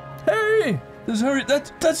 Harry! This is Harry.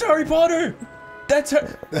 That's Harry Potter. That's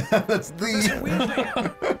her. That's the.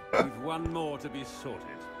 We've one more to be sorted.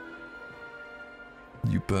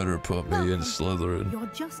 You better put me in Slytherin. You're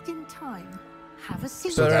just in time. Have a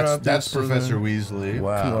seat. So Better that's not be Professor Slytherin. Weasley. Come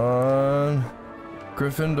Wow. on.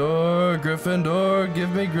 Gryffindor, Gryffindor, give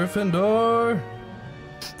me Gryffindor.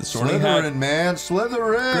 The sorting Slytherin, hat. man,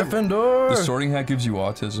 Slytherin. Gryffindor. The sorting hat gives you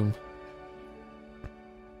autism.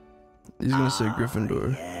 He's gonna say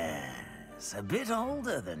Gryffindor. Yes, a bit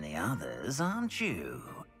older than the others, aren't you?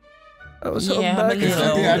 I was held back. Is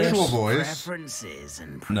that the actual voice? Preferences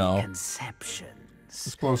and No. preconceptions.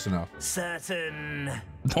 It's close enough. Certain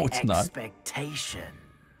No, it's not. expectations.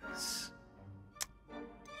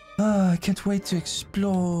 I can't wait to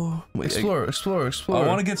explore. Wait, Explore, explore, explore. I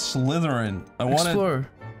want to get Slytherin. I want to explore.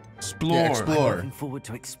 explore. Yeah, I'm explore. looking forward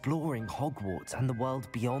to exploring Hogwarts and the world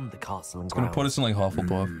beyond the castle and It's gonna grounds. put us in like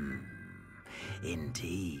Hufflepuff.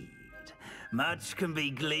 Indeed. Much can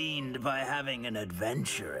be gleaned by having an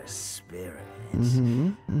adventurous spirit.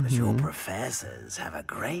 But your professors have a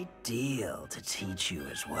great deal to teach you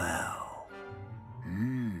as well.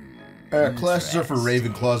 Classes are for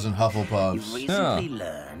Ravenclaws and You've Hufflepuffs. recently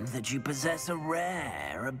learned that you possess a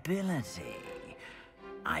rare ability.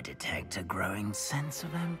 I detect a growing sense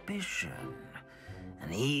of ambition,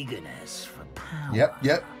 an eagerness for power.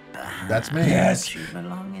 Yep. That's me. Yes. You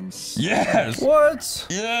belong in Yes. What?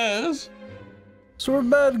 Yes. So we're a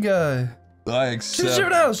bad guy. I accept. Choose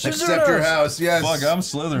your house. Choose Except your house, yes. Fuck, I'm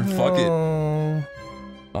Slytherin. Fuck it. Oh.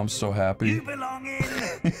 I'm so happy. You belong in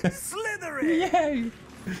Slytherin. Yay.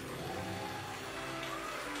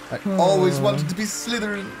 I always wanted to be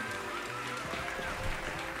Slytherin.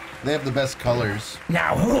 They have the best colors.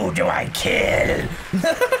 Now who do I kill?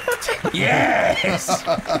 Yes.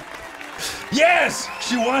 Yes.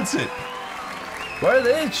 She wants it. Why are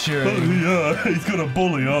they cheering? Yeah, he's gonna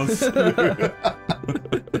bully us.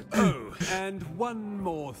 Oh, and one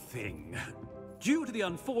more thing. Due to the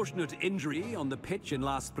unfortunate injury on the pitch in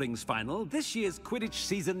last spring's final, this year's Quidditch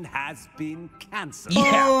season has been cancelled.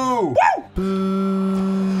 Oh!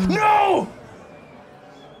 No.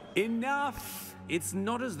 Enough! It's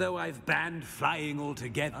not as though I've banned flying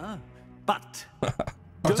altogether, but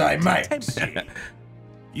I might. tempt you.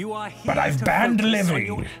 You are here But I've to banned focus on living.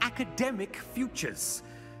 your academic futures.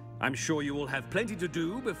 I'm sure you will have plenty to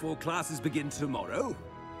do before classes begin tomorrow.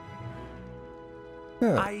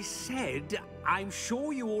 I said, I'm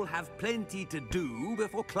sure you all have plenty to do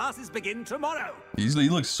before classes begin tomorrow. He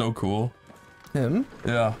looks so cool. Him?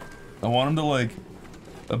 Yeah. I want him to like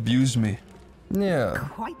abuse me. Yeah.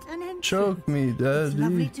 Quite an entry. Choke me, It's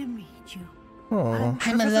lovely daddy. to meet you. Oh.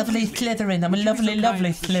 I'm a lovely Slytherin. I'm a Would you be so lovely, kind lovely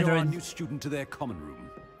as to show our Slytherin. new student to their common room.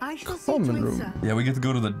 I shall see to Common it, room. sir. Yeah, we get to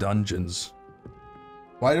go to the dungeons.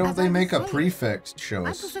 Why don't As they I was make a saying, prefect show I'm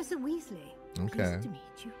us? Professor Weasley. Okay. Pleased to meet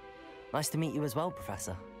you. Nice to meet you as well,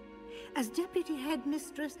 Professor. As Deputy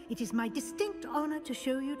Headmistress, it is my distinct honor to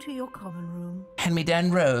show you to your common room. Hand me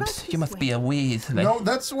down robes. Right You must this be a Weasley. No,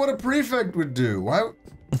 that's what a prefect would do. Why?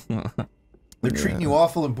 They're treating you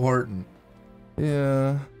awful important.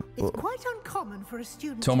 Yeah. It's quite uncommon for a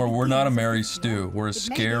student. Tomer, to be we're not a deemed Mary as Stew. We're a It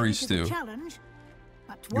may be scary that it is stew. a challenge,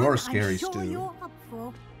 but You're one a scary I'm sure stew. You're up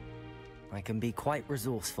for. I can be quite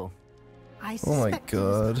resourceful. I Oh my suspected as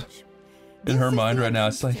God. much. In This her is mind the right now,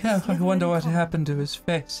 entrance it's like, to the Yeah, I Slytherin wonder what Common. happened to his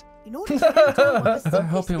face. In order to enter Hogwarts, I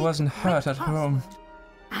hope he simply wasn't speak, hurt great at home. password.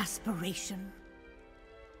 Aspiration.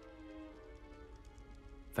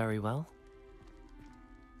 Very well.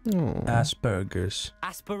 Asperger's.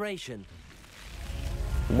 Aspiration.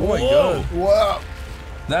 Oh my god. Wow.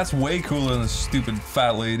 That's way cooler than the stupid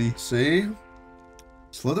fat lady. See?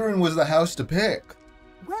 Slytherin was the house to pick.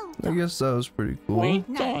 Well I done. guess that was pretty cool.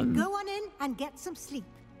 Now, go on in and get some sleep.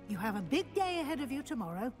 You have a big day ahead of you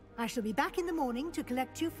tomorrow. I shall be back in the morning to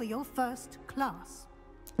collect you for your first class.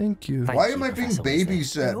 Thank you. Thank Why you, am I being Professor Weasley.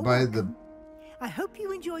 babysat You're by the... welcome. I hope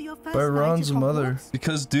you enjoy your first By night Ron's at mother. Hogwarts.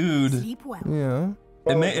 Because, dude, Sleep well. Yeah.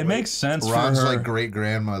 it makes sense Ron's for her. like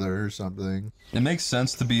great-grandmother or something. It makes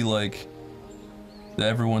sense to be like that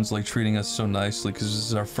everyone's like treating us so nicely because this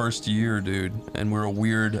is our first year, dude, and we're a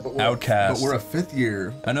weird outcast. But we're a fifth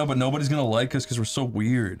year. I know, but nobody's gonna like us because we're so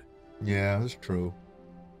weird. Yeah, that's true.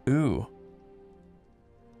 Ooh.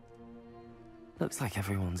 Looks like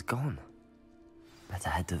everyone's gone. Better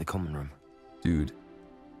head to the common room. Dude.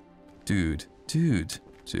 Dude. Dude.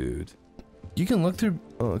 Dude. You can look through.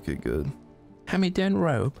 Oh, okay, good. Hand me down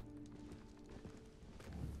robe.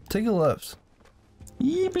 Take a left.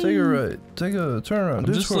 Take a right. Take a turn around. I'm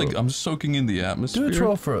Do a just twirl. like, I'm soaking in the atmosphere. Do a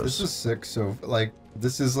twirl for us. This is sick, so, like,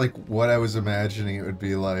 this is, like, what I was imagining it would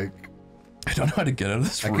be like. I don't know how to get out of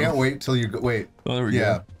this I room. can't wait till you go. Wait. Oh, there we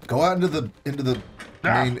Yeah. Go out into the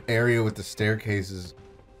main area with the staircases.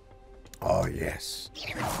 Oh yes.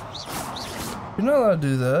 You're not allowed to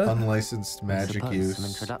do that. Unlicensed magic use. Some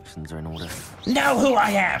introductions are in order. Know who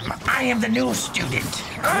I am. I am the new student.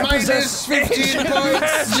 Minus 15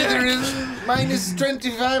 points, Slytherin. Minus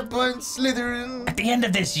 25 points, Slytherin. At the end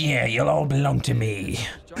of this year, you'll all belong to me.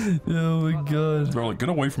 Oh my god. They're like, get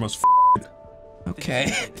away from us,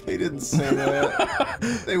 Okay. They didn't say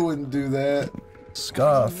that. They wouldn't do that.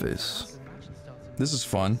 Scarface. This is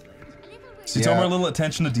fun. See, tell me a little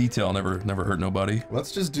attention to detail. Never hurt nobody.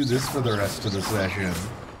 Let's just do this for the rest of the session.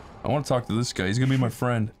 I want to talk to this guy. He's gonna be my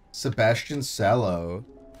friend. Sebastian Sallow.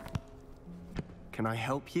 Can I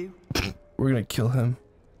help you? We're gonna kill him.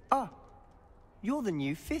 Oh, you're the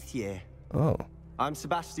new 5th year. Oh. I'm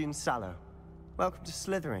Sebastian Sallow. Welcome to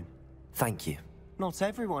Slytherin. Thank you. Not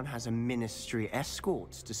everyone has a ministry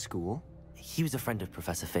escort to school. He was a friend of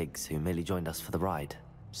Professor Figgs, who merely joined us for the ride.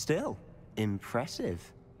 Still,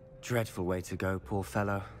 impressive. Dreadful way to go, poor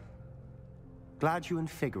fellow. Glad you and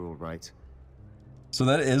Fig are all right. So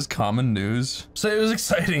that is common news. So it was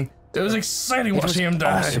exciting. It was exciting watching him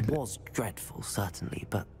die. It was dreadful, certainly,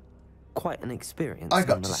 but quite an experience. I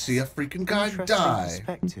got to see a freaking guy Interesting die.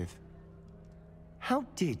 perspective. How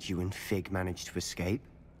did you and Fig manage to escape?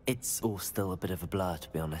 It's all still a bit of a blur, to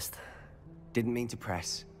be honest. Didn't mean to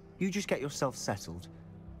press. You just get yourself settled.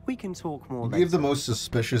 We can talk more later. Give the most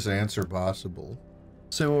suspicious answer possible.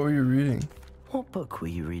 So what were you reading? What book were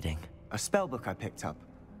you reading? A spell book I picked up.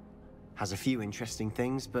 Has a few interesting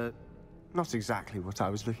things, but not exactly what I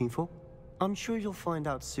was looking for. I'm sure you'll find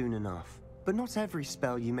out soon enough. But not every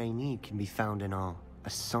spell you may need can be found in our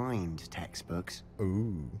assigned textbooks.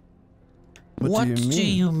 Ooh. What do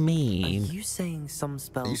you mean? Are you saying some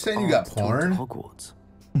spells Are you saying you got aren't taught porn?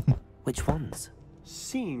 at Hogwarts? Which ones?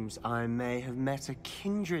 Seems I may have met a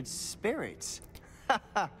kindred spirit.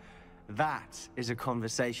 That is a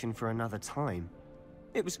conversation for another time.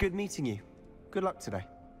 It was good meeting you. Good luck today.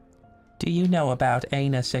 Do you know about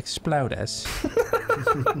anus exploders?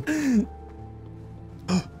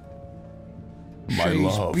 My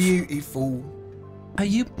love. Beautiful. Are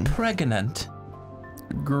you pregnant?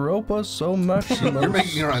 Gropa so much. You're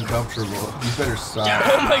making her uncomfortable. You better stop.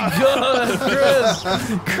 Oh my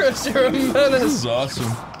god, Chris, you're a This menace. is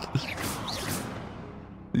awesome.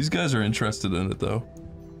 These guys are interested in it, though.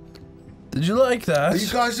 Did you like that? Are you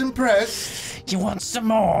guys impressed? You want some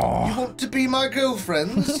more? You want to be my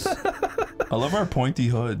girlfriends? I love our pointy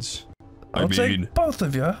hoods. I'll take both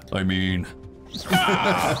of you. I mean.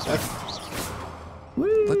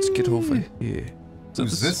 Let's get over here.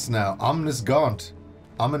 Who's this now? Ominous Gaunt.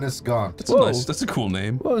 Ominous Gaunt. That's a nice. That's a cool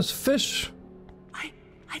name. What was fish?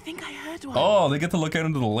 I think I heard one. Oh, they get to look out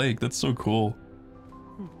into the lake. That's so cool.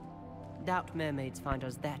 Doubt mermaids find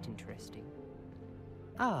us that interesting.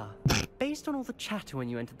 Ah, based on all the chatter when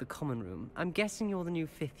you entered the common room, I'm guessing you're the new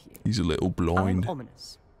 5th year. He's a little blind. I'm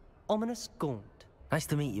Ominous. Ominous Gaunt. Nice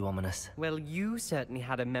to meet you, Ominous. Well, you certainly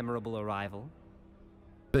had a memorable arrival.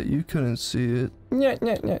 Bet you couldn't see it.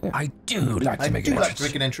 I do like to make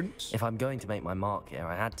an entrance. If I'm going to make my mark here,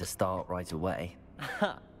 I had to start right away.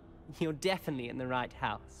 You're definitely in the right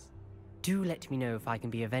house. Do let me know if I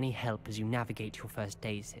can be of any help as you navigate your first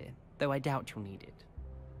days here, though I doubt you'll need it.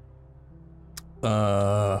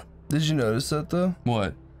 Did you notice that though?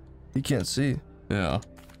 What? You can't see. Yeah.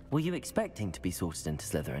 Were you expecting to be sorted into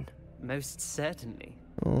Slytherin? Most certainly.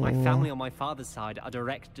 My family on my father's side are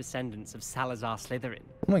direct descendants of Salazar Slytherin.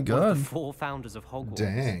 Oh my One god. of the 4 founders of Hogwarts.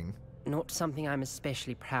 Dang. Not something I'm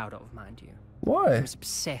especially proud of, mind you. Why? I was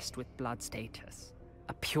obsessed with blood status.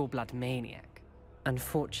 A pure-blood maniac.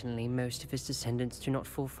 Unfortunately, most of his descendants do not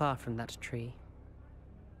fall far from that tree.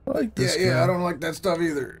 I like this Yeah, guy. I don't like that stuff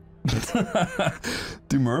either.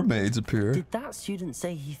 Do mermaids appear? Did that student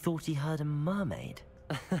say he thought he heard a mermaid?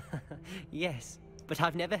 Yes, but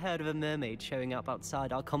I've never heard of a mermaid showing up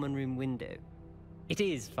outside our common room window. It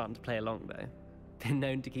is fun to play along, though. Been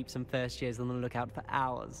known to keep some first years on the lookout for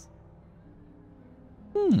hours.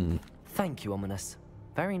 Thank you, Ominous.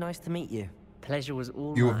 Very nice to meet you. Pleasure was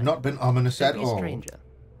all You mine. have not been ominous Don't at be a all. stranger.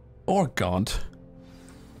 Or gaunt.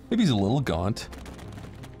 Maybe he's a little gaunt.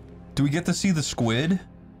 Do we get to see the squid?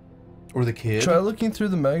 Or the kid? Try looking through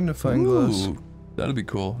the magnifying glass. Ooh, that'd be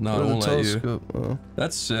cool. No, I Or the won't let you. telescope. Oh.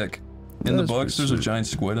 That's sick. That In the is books, pretty there's a sweet. giant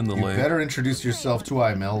squid in the You lake. better introduce yourself to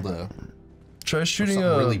Imelda. Try shooting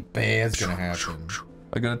Something a. really bad's gonna happen.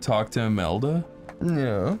 I gotta talk to Imelda?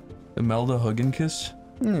 Yeah. Imelda Hug and Kiss?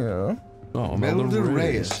 Yeah. Oh, Imelda Reyes.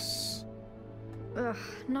 Reyes. Ugh,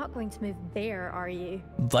 not going to move there, are you?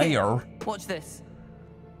 There. Watch this.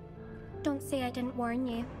 Don't say I didn't warn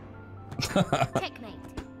you. Checkmate.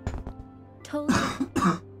 Told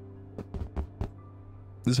you.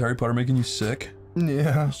 Is Harry Potter making you sick?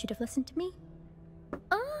 Yeah. You should have listened to me.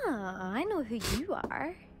 Ah, I know who you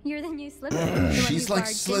are. You're the new Slytherin. She's like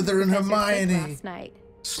Slytherin Hermione. Last night.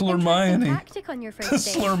 Slurmione. Tactic on your first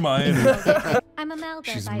date. Slurmione. I'm Imelda,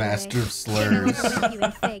 She's by master the way. of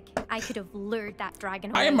slurs. I could have lured that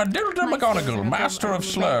dragon I away. am Matilda My McGonagall, skills master are of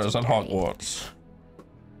slurs at legendary. Hogwarts.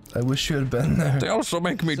 I wish you had been there. They also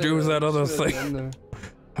make me do that other thing.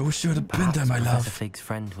 I wish you had been there, my Professor love. Fig's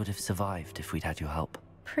friend would have survived if we'd had your help.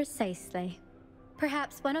 Precisely.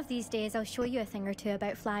 Perhaps one of these days I'll show you a thing or two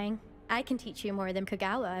about flying. I can teach you more than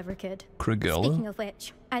Kagawa ever could. Kagawa? Speaking of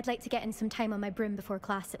which, I'd like to get in some time on my broom before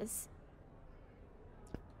classes.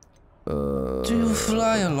 Do you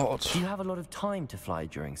fly a lot? Do you have a lot of time to fly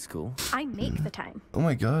during school? I make the time. Oh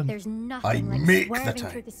my god. There's nothing I like make the swerving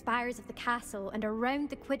time. through the spires of the castle and around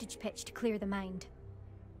the Quidditch pitch to clear the mind.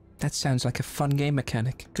 That sounds like a fun game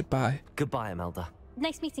mechanic. Goodbye. Goodbye, Imelda.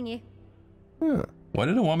 Nice meeting you. Why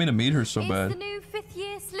did it want me to meet her so Is the bad? new 5th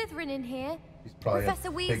year Slytherin in here? probably a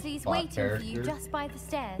Professor big Weasley's plot waiting for you character. just by the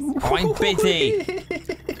stairs. I'm busy.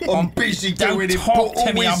 I'm busy Don't doing talk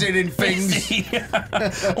to me, I'm wizarding things. busy.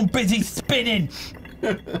 I'm busy spinning.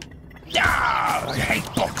 Ah, I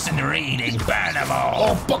hate books and reading. Burn them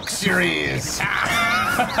all. Oh, box your ears.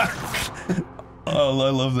 Oh, I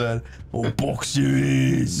love that. Oh, box your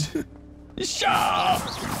ears. Sharp.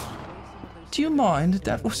 Do you mind?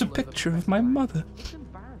 That was a picture of my mother.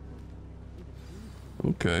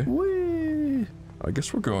 Okay. Whee! I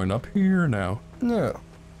guess we're going up here now. No.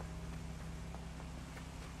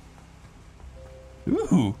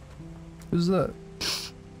 Ooh. Who's that?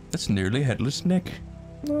 That's nearly Headless Nick.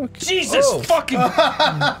 Okay. Jesus Oh. fucking!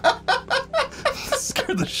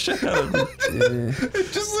 Scared the shit out of me.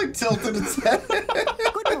 It just like tilted its head.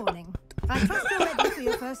 Good morning. I trust you're ready for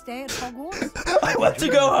your first day at Hogwarts. I want to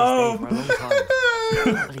go home. I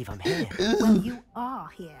can't believe I'm here. Well, you are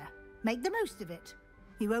here. Make the most of it.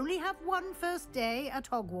 You only have one first day at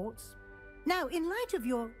Hogwarts. Now, in light of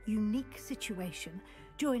your unique situation,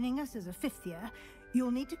 joining us as a 5th year,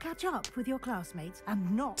 you'll need to catch up with your classmates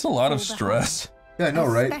and not. It's a lot of fall stress. Yeah, I know,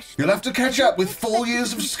 right? You'll have to catch up with 4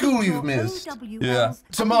 years of school you've missed. Yeah.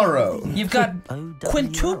 Tomorrow. You've got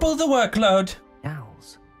quintuple the workload.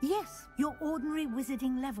 Owls. Yes, your ordinary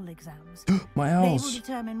wizarding level exams. My They will owls.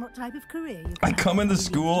 determine what type of career you I can come into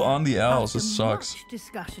school on the owls. This After sucks. much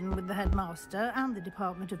discussion with the headmaster and the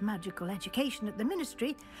Department of Magical Education at the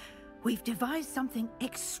Ministry, we've devised something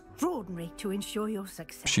extraordinary to ensure your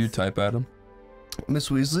success. Shoot type at him. Miss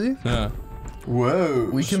Weasley? Yeah. Whoa.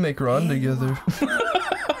 We can make Ron together.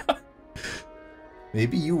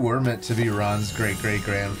 Maybe you were meant to be Ron's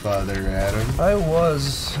great-great-grandfather, Adam. I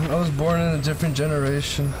was born in a different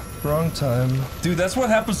generation. Wrong time. Dude, that's what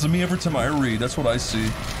happens to me every time I read. That's what I see.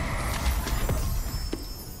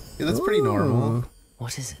 Yeah, that's pretty normal.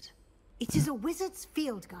 What is it? It is a wizard's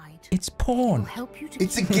field guide. It's porn. Help you to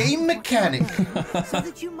It's a game mechanic. so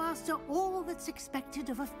that you master all that's expected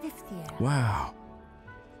of a 5th year. Wow.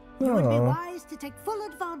 You would be Aw. wise to take full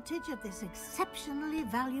advantage of this exceptionally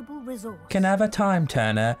valuable resource. Can I have a time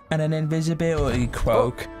turner and an invisibility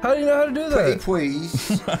cloak? How do you know how to do Pretty that?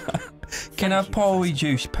 please. Can I have poly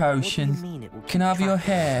juice potion? Can I have your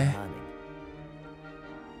hair?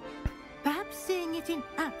 Perhaps seeing it in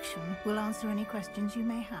action will answer any questions you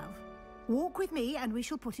may have. Walk with me and we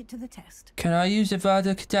shall put it to the test. Can I use a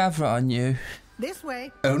Vada Kedavra on you? This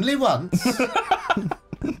way. Only once.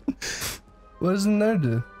 What does in there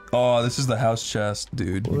do? Oh, this is the house chest,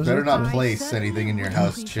 dude. What You is better it not do? place anything in your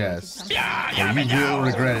house chest. Or you will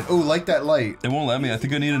regret it. Oh, like that light. It won't let me. I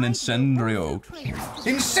think I need an incendio.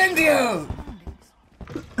 Incendio!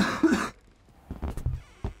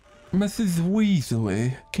 Mrs.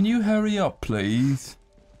 Weasley, can you hurry up, please?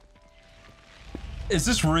 Is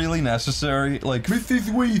this really necessary? Like, Mrs.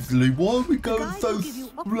 Weasley, why are we The going guide so will give you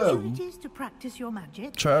slow? opportunities to practice your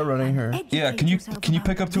magic. Try running her. yeah, can you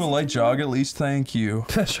pick up to a light jog at least? Thank you.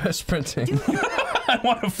 Try sprinting. I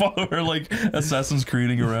want to follow her like Assassin's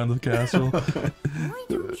Creeding around the castle. Why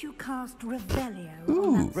don't you cast Revelio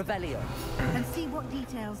on that Revelio. and see what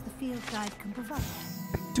details the field guide can provide?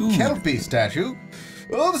 Dude. Kelpie statue.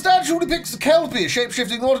 Oh, the statue depicts a Kelpie, a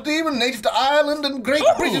shape-shifting water demon native to Ireland and Great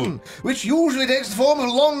Britain, which usually takes the form of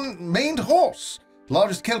a long-maned horse. The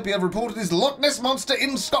largest Kelpie ever reported is the Loch Ness Monster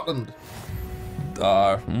in Scotland.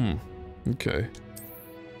 Okay.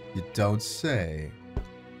 You don't say.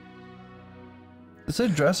 It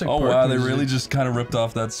said Jurassic Oh Park wow, they music. really just kind of ripped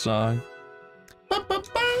off that song.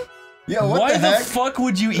 Yeah, what Why the the heck? fuck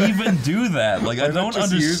would you even do that? Like, I don't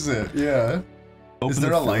just use understand. it, yeah. Open Is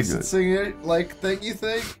there the a field guide. licensing like thing, you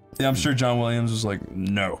think? Yeah, I'm sure John Williams was like,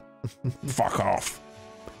 no. Fuck off.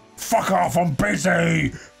 Fuck off, I'm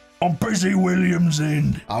busy! I'm busy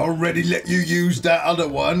Williamsing! I already let you use that other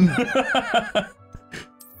one.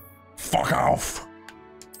 Fuck off!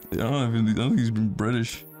 I don't think he's been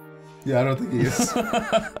British. Yeah, I don't think he is.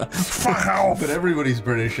 Fuck off! But everybody's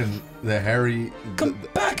British in the Harry... Come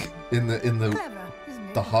back! In the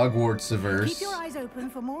Hogwarts averse. Keep your eyes open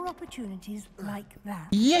for more opportunities like that.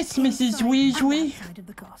 Yes, Mrs. Weasley. Of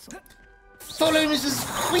the castle. Follow Mrs.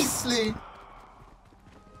 Weasley.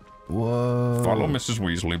 Whoa. Follow Mrs.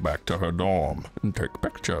 Weasley back to her dorm and take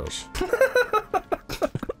pictures.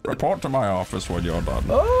 Report to my office when you're done.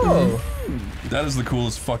 Oh! That is the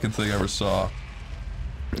coolest fucking thing I ever saw.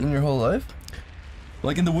 In your whole life?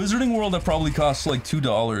 Like, in the wizarding world, that probably costs like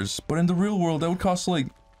 $2, but in the real world, that would cost like...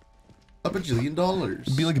 $1 bajillion.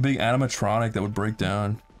 It'd be like a big animatronic that would break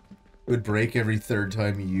down. It would break every third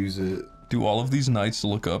time you use it. Do all of these knights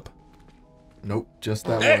look up? Nope, just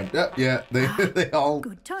that one. Yeah, they all...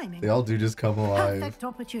 Good timing. They all do just come alive. Perfect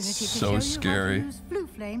opportunity to So show scary. You how to use flue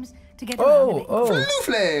flames to get around Flue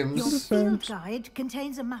flames! Your field guide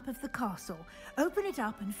contains a map of the castle. Open it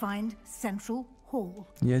up and find Central Hall.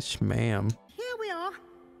 Yes, ma'am. Here we are.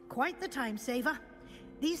 Quite the time saver.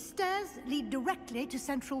 These stairs lead directly to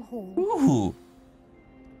Central Hall. Ooh.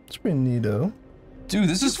 It's pretty neato. Dude,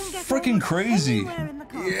 this is freaking crazy.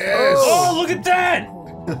 Yes! Oh, look at that!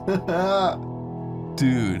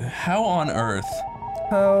 Dude, how on earth?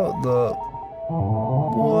 How the...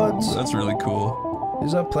 What? That's really cool.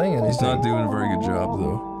 He's not playing anything. He's not doing a very good job,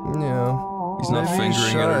 though. Yeah. He's not Maybe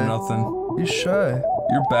fingering it or nothing. He's shy.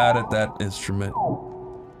 You're bad at that instrument.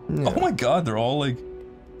 Yeah. Oh my god, they're all like...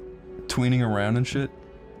 tweening around and shit.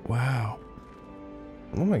 Wow.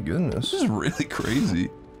 Oh my goodness. This is really crazy.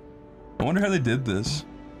 I wonder how they did this.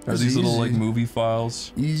 Are It's these little like easy. movie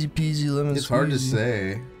files? Easy peasy lemon It's hard to squeezy.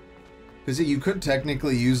 say. Because you could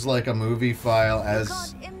technically use like a movie file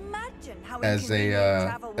as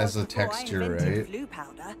a texture,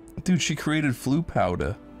 right? Dude, she created flue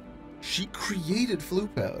powder. She created flue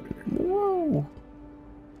powder. Whoa.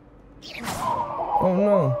 Oh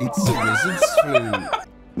no. It's the wizard's flue.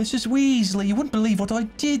 Mrs. Weasley, you wouldn't believe what I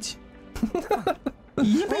did.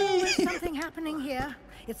 There's something happening here.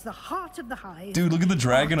 It's the heart of the hive. Dude, look at the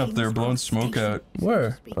dragon up there blowing smoke out.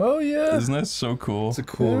 Where? Oh yeah. Isn't that so cool? It's a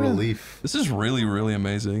cool relief. This is really, really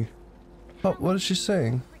amazing. Oh, what is she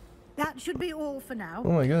saying? That should be all for now.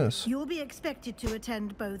 Oh my goodness. You'll be expected to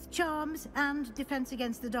attend both Charms and Defense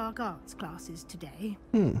Against the Dark Arts classes today.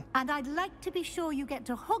 And I'd like to be sure you get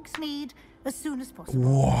to Hogsmeade as soon as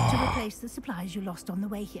possible to replace the supplies you lost on the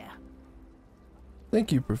way here.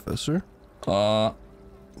 Thank you, Professor.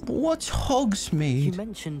 What's Hogsmeade? You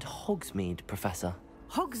mentioned Hogsmeade, Professor.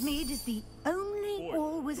 Hogsmeade is the only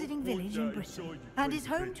all-wizarding village in Britain and is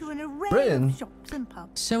home to an array Britain? of shops and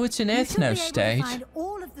pubs. So it's an You should be able to ethno-state. find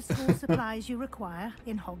all of the school supplies you require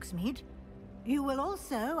in Hogsmeade. You will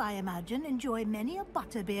also, I imagine, enjoy many a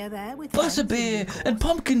butterbeer there with Butterbeer and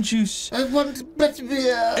pumpkin juice I want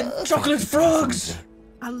butterbeer and chocolate frogs.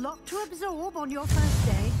 a lot to absorb on your first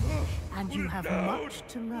day, and you have much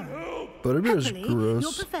to learn. Butterbeer's Happily, your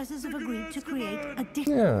gross. professors have agreed to create a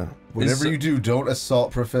different... Yeah. Whatever you do, don't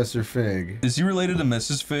assault Professor Fig. Is he related to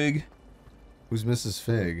Mrs. Fig? Who's Mrs.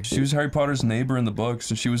 Fig? She was Harry Potter's neighbor in the books,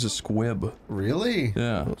 and she was a squib. Really?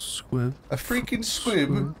 Yeah. Squib. A freaking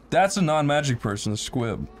squib? That's a non-magic person, a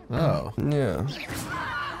squib. Oh. Yeah.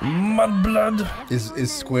 Mudblood.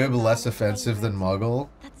 Is squib less offensive than muggle?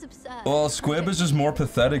 That's absurd. Well, squib is just more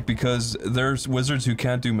pathetic because there's wizards who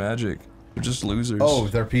can't do magic. They're just losers. Oh,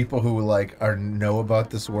 they're people who like know about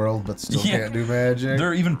this world but still can't do magic?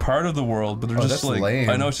 They're even part of the world, but they're just that's like... lame.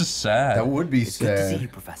 I know, it's just sad. That would be It's good to see sad. you,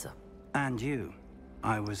 Professor. And you.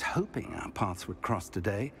 I was hoping our paths would cross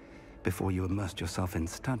today before you immersed yourself in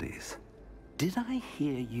studies. Did I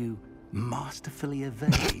hear you masterfully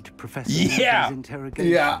evade Professor Yeah. Weasley's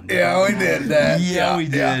interrogation? Yeah, we did that. Yeah, we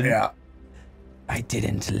did. Yeah. I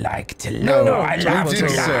didn't like to lie. No, I you love did to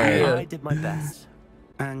say lie. I did my best.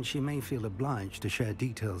 And she may feel obliged to share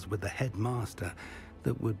details with the headmaster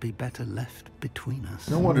that would be better left between us.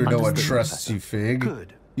 No wonder no one Understood, trusts you, Fig.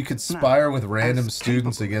 Good. You conspire Now, with random as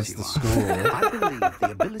students capable against as the you school. are, I believe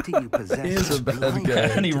the ability you possess He is a bad blind guy. you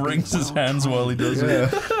And he to be wrings his well hands while he does trained. it.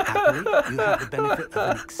 Happily, you have the benefit of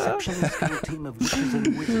an exceptionally skilled team of witches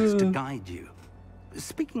and wizards to guide you.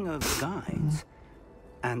 Speaking of guides,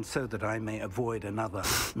 and so that I may avoid another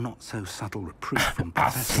not-so-subtle reproof from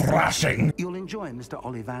Professor, thrashing. you'll enjoy Mr.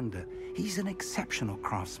 Ollivander. He's an exceptional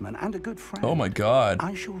craftsman and a good friend. Oh my god.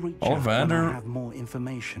 I shall reach out when Ollivander? I have more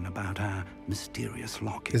information about our mysterious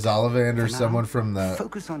locket. Is Ollivander For now, someone from the...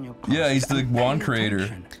 Focus on your Yeah, he's classes the and pay wand creator.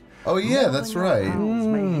 attention. Oh yeah, that's right. Powers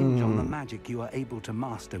may hinge on the magic you are able to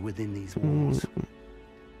master within these walls.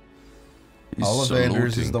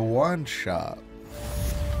 Ollivander's is the wand shop.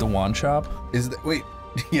 The wand shop? Is that wait?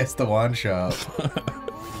 Yes, the wand shop.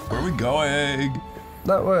 Where are we going?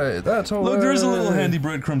 That way. That's all. Look, there's a little handy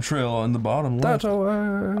breadcrumb trail on the bottom left. That's all.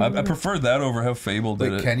 I prefer that over how Fable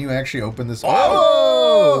did it. Can you actually open this?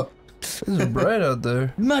 Oh! It's bright out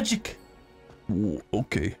there. Magic. Ooh,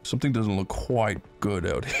 okay, something doesn't look quite good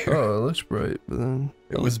out here. Oh, it looks bright, but then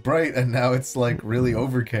it was bright and now it's like really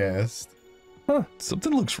overcast. Huh?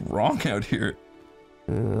 Something looks wrong out here.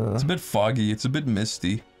 Yeah. It's a bit foggy. It's a bit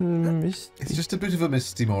misty. It's just a bit of a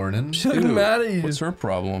misty morning. She's looking mad at you. What's her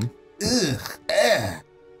problem? Ugh.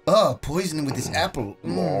 Oh, poisoning with this apple.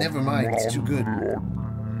 Never mind. It's too good.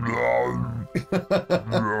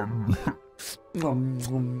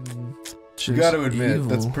 You gotta admit, evil.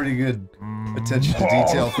 that's pretty good attention to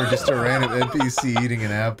detail for just a random NPC eating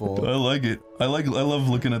an apple. I like it. I love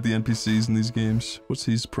looking at the NPCs in these games. What's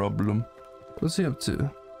his problem? What's he up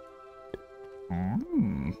to?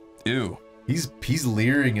 Ew. He's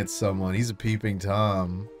leering at someone. He's a peeping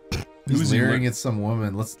Tom. He's Who's he leering at some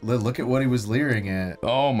woman. Let's look at what he was leering at.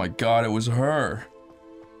 Oh my god, it was her.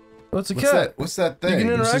 What's a cat? What's that thing? You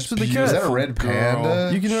can interact with the cat. Is that a red panda?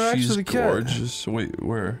 You can interact She's with the cat. gorgeous. Wait,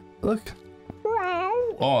 where? Look.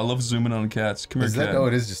 Oh, I love zooming on cats. Come here, cat. No,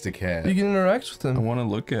 it is just a cat. You can interact with him. I want to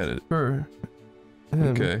look at it. Sure.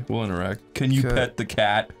 Okay, we'll interact. Can you Cat. pet the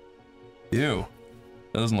cat? Ew.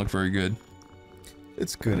 That doesn't look very good.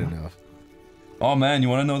 It's good enough. Oh man, you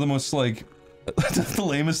want to know the most, like, the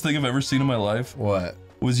lamest thing I've ever seen in my life? What?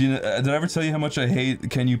 Was, you know, did I ever tell you how much I hate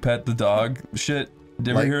can you pet the dog shit?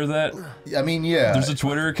 Did you ever hear that? I mean, yeah. There's a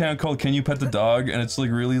Twitter account called Can You Pet the Dog, and it's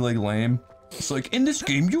like really like lame. It's like, in this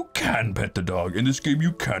game you can pet the dog, in this game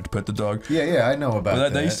you can't pet the dog. Yeah, I know about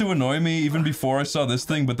that. That used to annoy me even before I saw this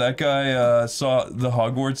thing, but that guy saw the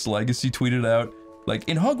Hogwarts Legacy tweeted out, like,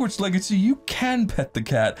 in Hogwarts Legacy you can pet the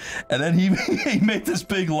cat, and then he made this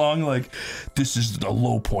big long like, this is the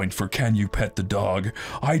low point for can you pet the dog.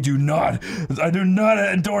 I do not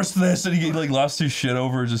endorse this, and he like lost his shit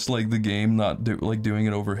over just like the game not doing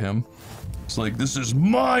it over him. It's like, this is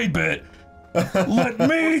my bit. Let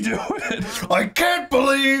me do it. I can't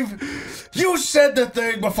believe you said the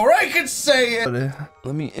thing before I could say it.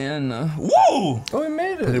 Let me in. Whoa! Oh, we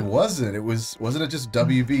made it. But it wasn't. Wasn't it just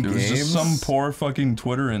WB Games? It was just some poor fucking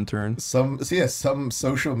Twitter intern. Some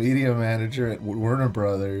social media manager at Warner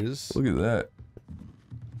Brothers. Look at that.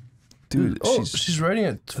 Dude, she's writing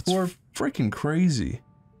it. That's freaking crazy.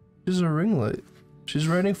 She's a ring light. She's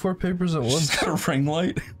writing 4 papers at once. She's got a ring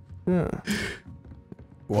light? Yeah.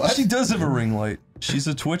 What? She does have a ring light. She's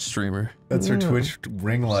a Twitch streamer. That's her Twitch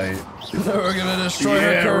ring light. We're gonna destroy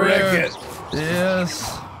her career. Wreck it.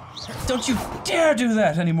 Yes. Don't you dare do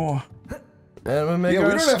that anymore. And we make we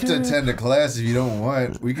our don't have to skin. attend a class if you don't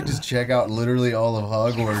want. We could just check out literally all of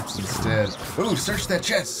Hogwarts instead. Ooh, search that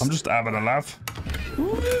chest. I'm just having a laugh.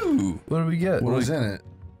 Woo! What do we get? What was in it?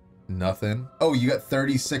 Nothing. Oh, you got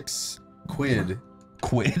 36 quid.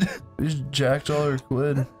 Quid? We just jacked all her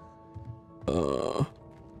quid.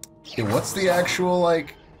 Yeah, what's the actual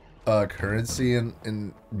like currency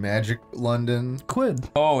in Magic London? Quid.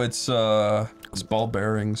 Oh, it's ball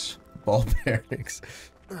bearings. Ball bearings.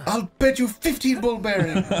 I'll bet you 15 ball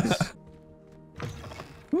bearings.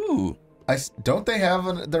 Ooh. Don't they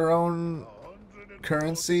have their own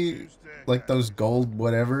currency? Like those gold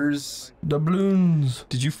whatevers? Doubloons.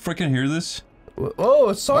 Did you freaking hear this? Oh,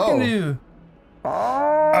 it's talking to you.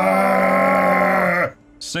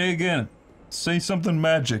 Say again. Say something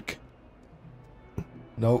magic.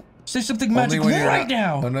 Nope. Say something magic right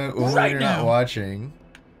now. Only when you're not watching.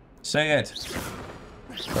 Say it.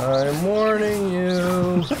 I'm warning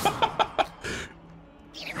you.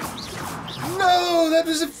 No, that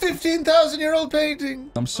was a 15,000-year-old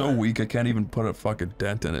painting. I'm so weak I can't even put a fucking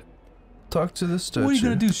dent in it. Talk to the statue. What are you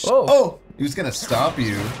gonna do? Oh, he was gonna stop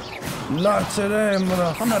you. Not today, I'm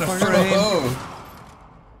not afraid. Oh,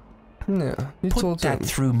 yeah, you told him.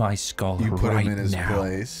 through my skull you put him in his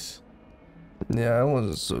place. Yeah, I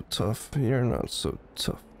wasn't so tough. You're not so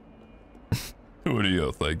tough. Who do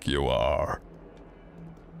you think you are?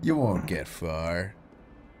 You won't get far.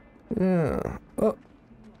 Yeah. Oh.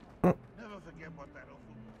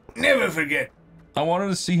 Never forget. I wanted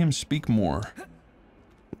to see him speak more.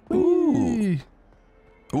 Ooh.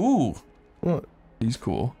 Ooh. What? He's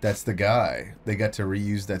cool. That's the guy. They got to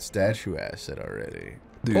reuse that statue asset already.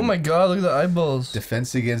 Dude. Oh my god, look at the eyeballs.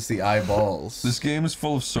 Defense against the eyeballs. This game is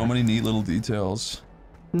full of so many neat little details.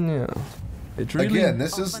 Yeah. It really... Again,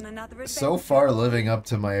 this is so far living up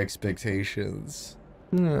to my expectations.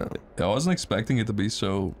 Yeah. I wasn't expecting it to be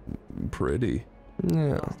so pretty.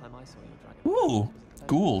 Yeah. Ooh,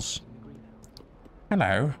 ghouls.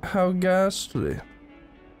 Hello. How ghastly.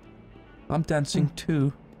 I'm dancing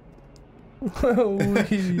too.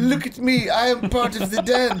 Look at me, I am part of the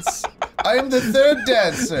dance. I am the third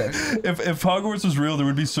dancer. If Hogwarts was real, there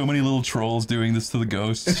would be so many little trolls doing this to the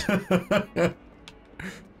ghosts.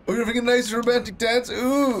 We're having a nice romantic dance.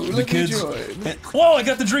 Ooh, The let me kids. join. Whoa, I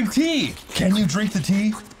got to drink tea! Can you drink the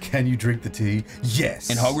tea? Can you drink the tea? Yes.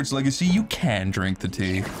 In Hogwarts Legacy, you can drink the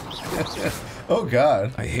tea. Oh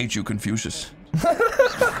god. I hate you, Confucius.